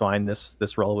 but that's fine.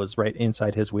 This role was right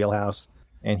inside his wheelhouse,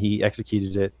 and he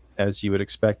executed it as you would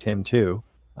expect him to.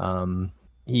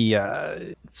 He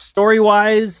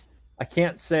story-wise, I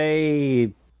can't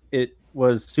say it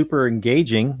was super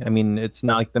engaging. I mean, it's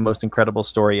not like the most incredible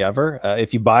story ever.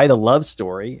 If you buy the love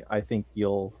story, I think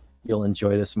you'll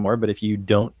enjoy this more. But if you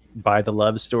don't buy the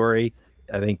love story,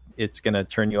 I think it's going to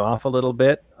turn you off a little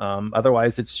bit.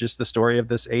 Otherwise, it's just the story of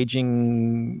this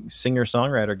aging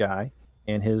singer-songwriter guy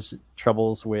and his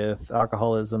troubles with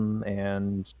alcoholism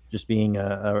and just being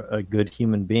a good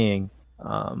human being.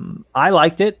 I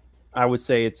liked it. I would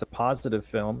say it's a positive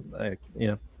film,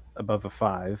 above a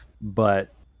 5.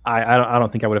 But I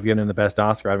don't think I would have given him the best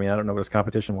Oscar. I mean, I don't know what his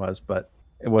competition was, but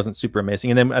it wasn't super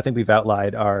amazing. And then I think we've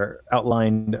outlined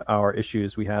our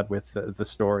issues we had with the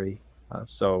story.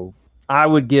 So I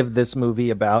would give this movie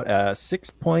about a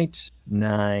 6.9.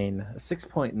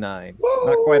 6.9.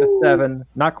 Not quite a 7.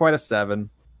 Not quite a 7.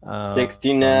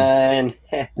 69.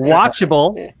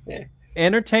 Watchable,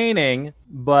 entertaining,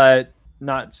 but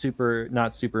not super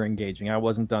engaging. I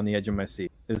wasn't on the edge of my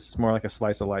seat. It's more like a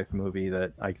slice of life movie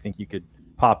that I think you could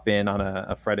pop in on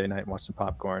a Friday night and watch some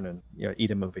popcorn and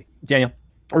eat a movie. Daniel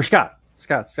or Scott.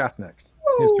 Scott's next.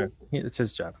 His turn. It's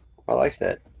his job. I like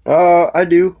that. I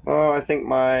do. I think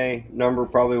my number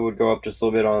probably would go up just a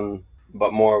little bit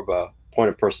but more of a point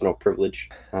of personal privilege,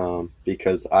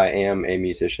 because I am a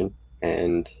musician,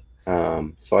 and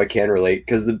so I can relate.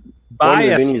 Because one of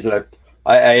the venues that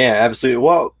I am absolutely,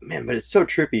 well, man, but it's so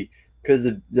trippy because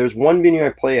there's one venue I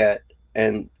play at,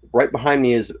 and right behind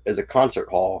me is a concert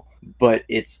hall, but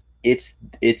it's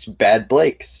Bad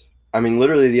Blake's. I mean,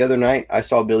 literally the other night I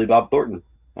saw Billy Bob Thornton.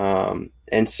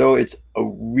 And so it's a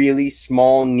really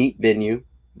small, neat venue,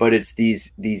 but it's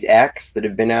these acts that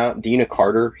have been out. Dina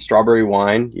Carter, Strawberry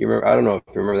Wine. You remember? I don't know if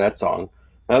you remember that song.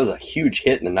 That was a huge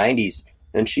hit in the 90s,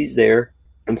 and she's there.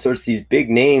 And so it's these big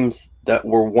names that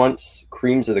were once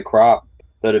creams of the crop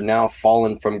that have now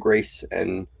fallen from grace,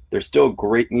 and they're still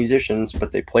great musicians,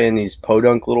 but they play in these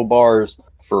podunk little bars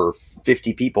for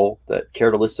 50 people that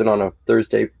care to listen on a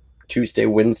Thursday, Tuesday,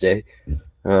 Wednesday.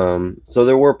 So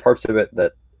there were parts of it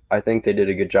that I think they did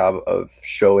a good job of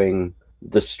showing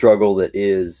the struggle that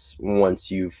is once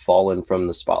you've fallen from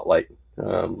the spotlight.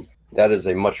 That is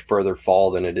a much further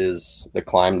fall than it is the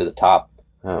climb to the top.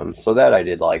 So that I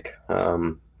did like.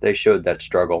 They showed that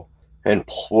struggle and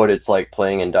what it's like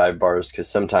playing in dive bars, because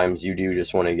sometimes you do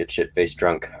just want to get shit-faced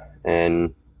drunk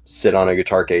and sit on a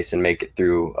guitar case and make it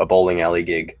through a bowling alley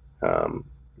gig,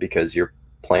 because you're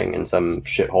playing in some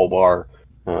shithole bar.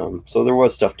 So there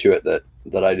was stuff to it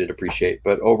that I did appreciate,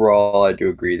 but overall I do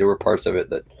agree there were parts of it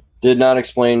that did not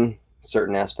explain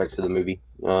certain aspects of the movie.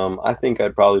 I think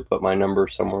I'd probably put my number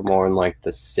somewhere more in like the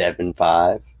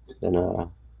 7.5 than a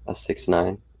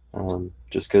 6.9,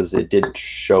 just because it did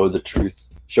show the truth,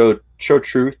 show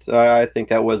truth. I think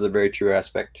that was a very true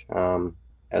aspect,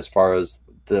 as far as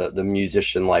the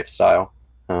musician lifestyle.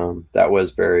 That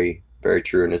was very, very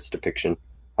true in its depiction.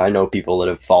 I know people that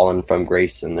have fallen from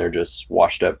grace and they're just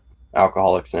washed up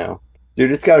alcoholics now.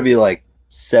 Dude, it's got to be like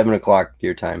 7 o'clock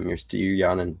your time. You're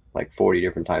yawning like 40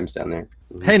 different times down there.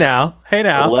 Hey now.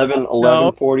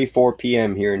 11:44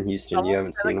 p.m. here in Houston. You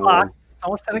haven't seen one. It's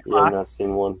almost 10 o'clock. You have not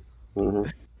seen one. Mm-hmm.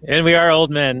 And we are old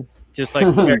men, just like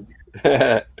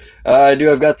I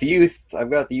do. I've got the youth.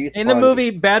 In the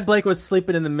movie, Bad Blake was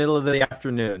sleeping in the middle of the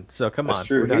afternoon. So come on. That's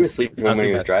true. He was sleeping when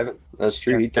he was driving. That's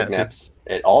true. He took naps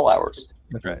at all hours.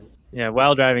 That's right. Yeah,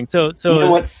 while driving. So you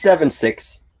know what?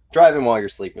 7.6. Driving while you're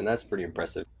sleeping. That's pretty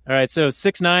impressive. All right. So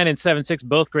 6.9 and 7.6,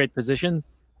 both great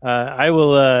positions. I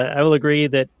will agree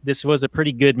that this was a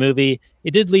pretty good movie.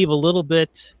 It did leave a little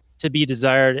bit to be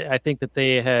desired. I think that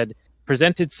they had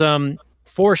presented some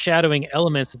foreshadowing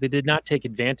elements that they did not take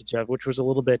advantage of, which was a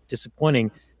little bit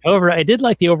disappointing. However, I did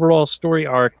like the overall story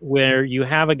arc where you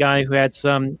have a guy who had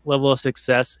some level of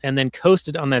success and then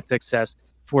coasted on that success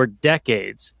for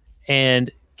decades and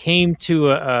came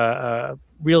to a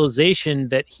realization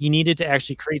that he needed to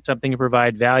actually create something and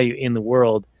provide value in the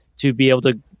world to be able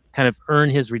to kind of earn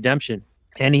his redemption.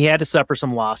 And he had to suffer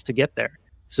some loss to get there.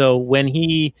 So when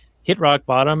he hit rock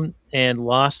bottom and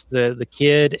lost the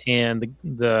kid and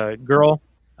the girl,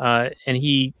 and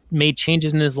he made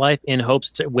changes in his life in hopes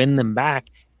to win them back,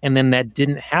 and then that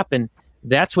didn't happen,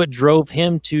 that's what drove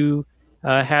him to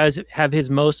have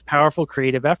his most powerful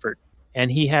creative effort. And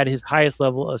he had his highest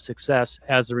level of success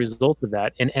as a result of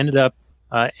that, and ended up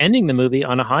ending the movie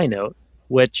on a high note,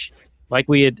 which, like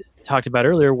we had talked about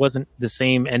earlier, wasn't the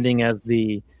same ending as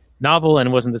the novel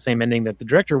and wasn't the same ending that the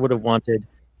director would have wanted.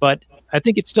 But I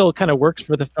think it still kind of works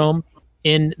for the film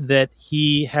in that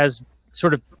he has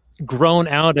sort of grown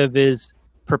out of his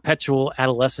perpetual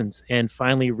adolescence and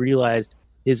finally realized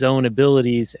his own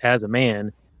abilities as a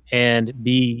man and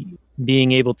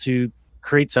being able to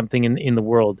create something in the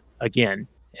world again.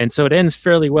 And so it ends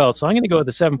fairly well. So I'm going to go with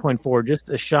the 7.4, just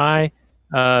a shy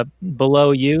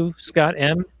below you, Scott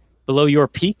M., below your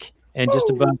peak, and just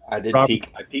above. I did Robert. peak.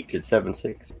 I peaked at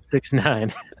 7.6.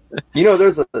 6.9. You know,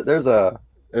 there's a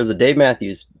there's a Dave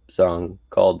Matthews song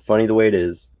called "Funny the Way It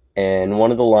Is," and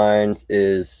one of the lines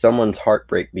is "Someone's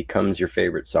heartbreak becomes your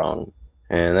favorite song,"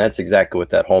 and that's exactly what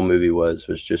that whole movie was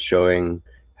just showing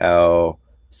how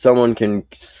someone can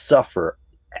suffer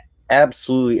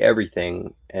absolutely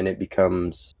everything, and it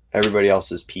becomes everybody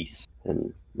else's peace.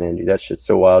 And man, dude, that shit's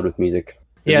so wild with music.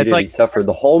 Yeah, it's like he suffered.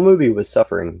 The whole movie was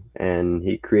suffering, and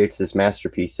he creates this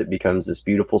masterpiece that becomes this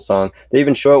beautiful song. They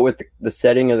even show it with the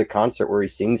setting of the concert where he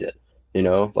sings it. You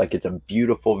know, like it's a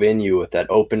beautiful venue with that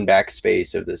open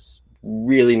backspace of this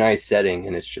really nice setting,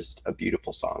 and it's just a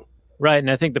beautiful song. Right,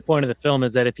 and I think the point of the film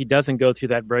is that if he doesn't go through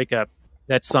that breakup,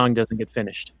 that song doesn't get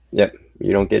finished. Yep,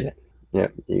 you don't get it.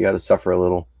 Yep, you got to suffer a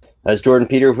little. As Jordan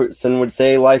Peterson would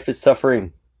say, life is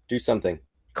suffering. Do something.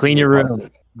 Clean your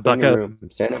room. Buck up.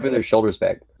 Stand up with your shoulders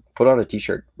back. Put on a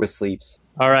t-shirt with sleeves.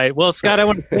 All right. Well, Scott, I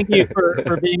want to thank you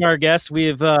for being our guest.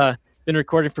 We've been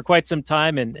recording for quite some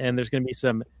time, and there's going to be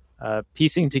some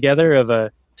piecing together of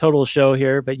a total show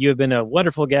here. But you have been a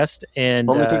wonderful guest. And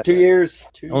only took 2 years.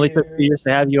 Only took 2 years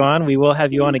to have you on. We will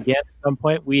have you on again at some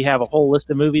point. We have a whole list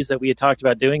of movies that we had talked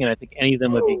about doing, and I think any of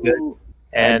them would be good.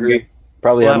 And I agree.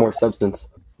 Probably have more substance.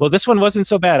 Well, this one wasn't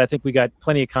so bad. I think we got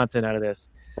plenty of content out of this.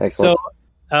 Excellent.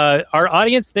 So, our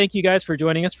audience, thank you guys for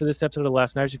joining us for this episode of The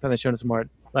Last Nighters. You can find the show notes more at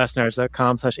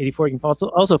lastnighters.com/84. You can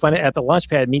also find it at the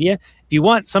Launchpad Media. If you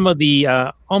want some of the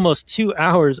almost 2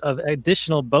 hours of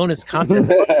additional bonus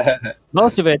content,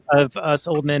 most of it of us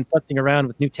old men futzing around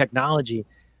with new technology,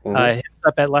 hit us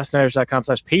up at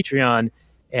lastnighters.com/Patreon,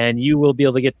 and you will be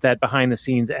able to get that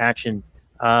behind-the-scenes action.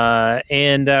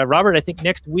 And Robert, I think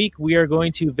next week we are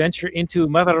going to venture into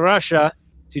Mother Russia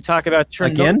to talk about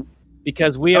Chernobyl. Again?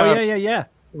 Because we are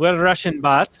we're Russian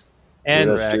bots. And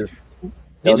Russians.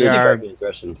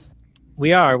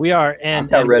 We are. And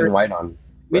got red and white on.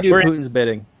 We do Putin's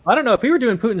bidding. I don't know. If we were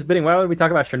doing Putin's bidding, why would we talk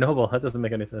about Chernobyl? That doesn't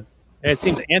make any sense. It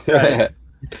seems Chernobyl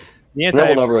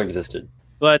never existed.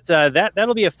 But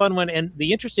that'll be a fun one. And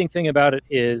the interesting thing about it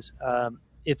is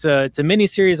it's a mini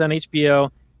series on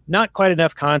HBO. Not quite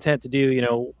enough content to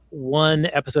do, one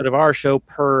episode of our show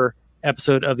per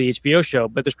episode of the HBO show,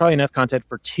 but there's probably enough content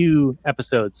for 2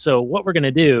 episodes. So what we're going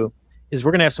to do is we're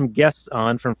going to have some guests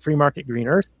on from Free Market Screen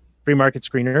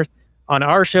Earth on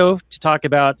our show to talk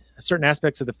about certain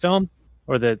aspects of the film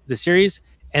or the series.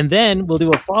 And then we'll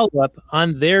do a follow-up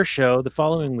on their show the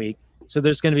following week. So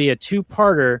there's going to be a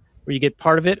 2-parter where you get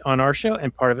part of it on our show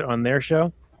and part of it on their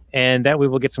show. And that way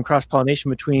we'll get some cross-pollination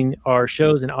between our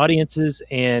shows and audiences,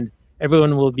 and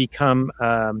everyone will become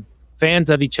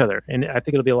fans of each other. And I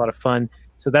think it'll be a lot of fun.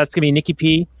 So that's going to be Nikki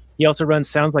P. He also runs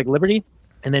Sounds Like Liberty.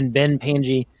 And then Ben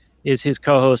Pangy is his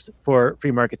co-host for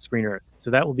Free Market Screen Earth. So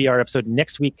that will be our episode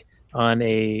next week on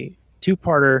a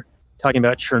 2-parter talking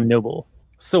about Chernobyl.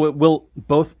 So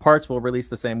both parts will release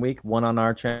the same week, one on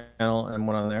our channel and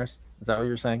one on theirs? Is that what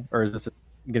you're saying? Or is this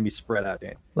going to be spread out,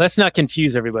 Dan? Let's not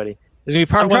confuse everybody. There's going to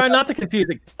be part I'm one. trying not to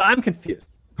confuse it. I'm confused.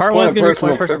 Part one's going to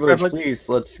be personal privilege. Please,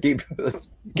 let's keep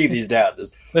these down.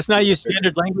 Let's not use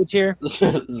standard language here.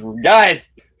 Guys.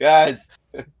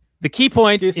 The key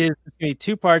point is it's going to be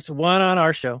 2 parts, one on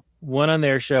our show, one on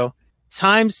their show,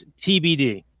 times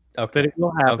TBD. Okay. But it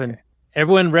will happen. Okay.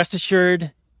 Everyone rest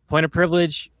assured, point of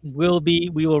privilege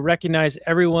we will recognize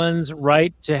everyone's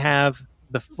right to have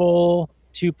the full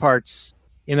 2 parts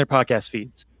in their podcast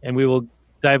feeds. And we will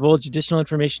divulge additional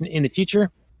information in the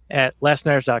future at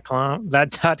lastnighters.com.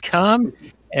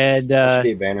 And that should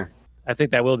be a banner. I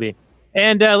think that will be.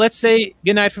 And let's say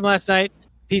good night from last night.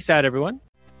 Peace out, everyone.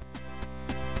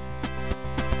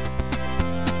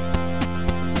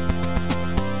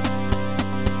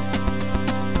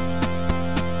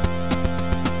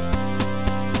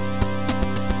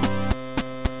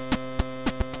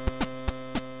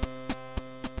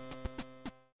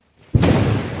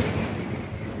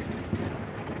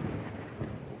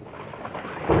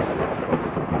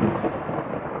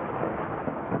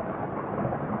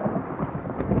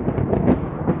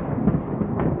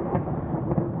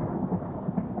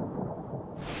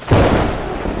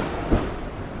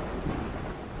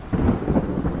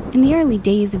 In the early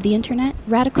days of the internet,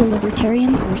 radical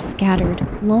libertarians were scattered,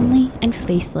 lonely, and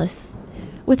faceless.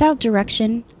 Without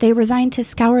direction, they resigned to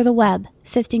scour the web,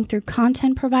 sifting through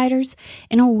content providers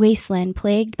in a wasteland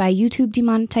plagued by YouTube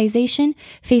demonetization,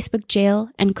 Facebook jail,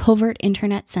 and covert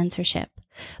internet censorship.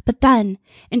 But then,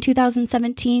 in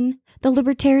 2017, the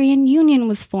Libertarian Union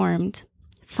was formed.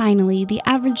 Finally, the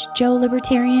average Joe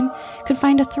libertarian could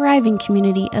find a thriving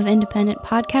community of independent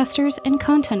podcasters and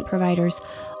content providers,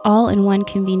 all in one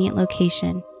convenient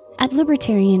location. At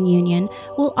Libertarian Union,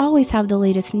 we'll always have the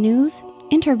latest news,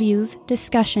 interviews,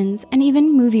 discussions, and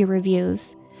even movie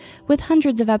reviews. With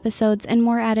hundreds of episodes and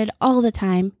more added all the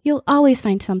time, you'll always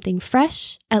find something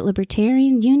fresh at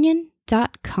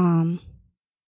libertarianunion.com.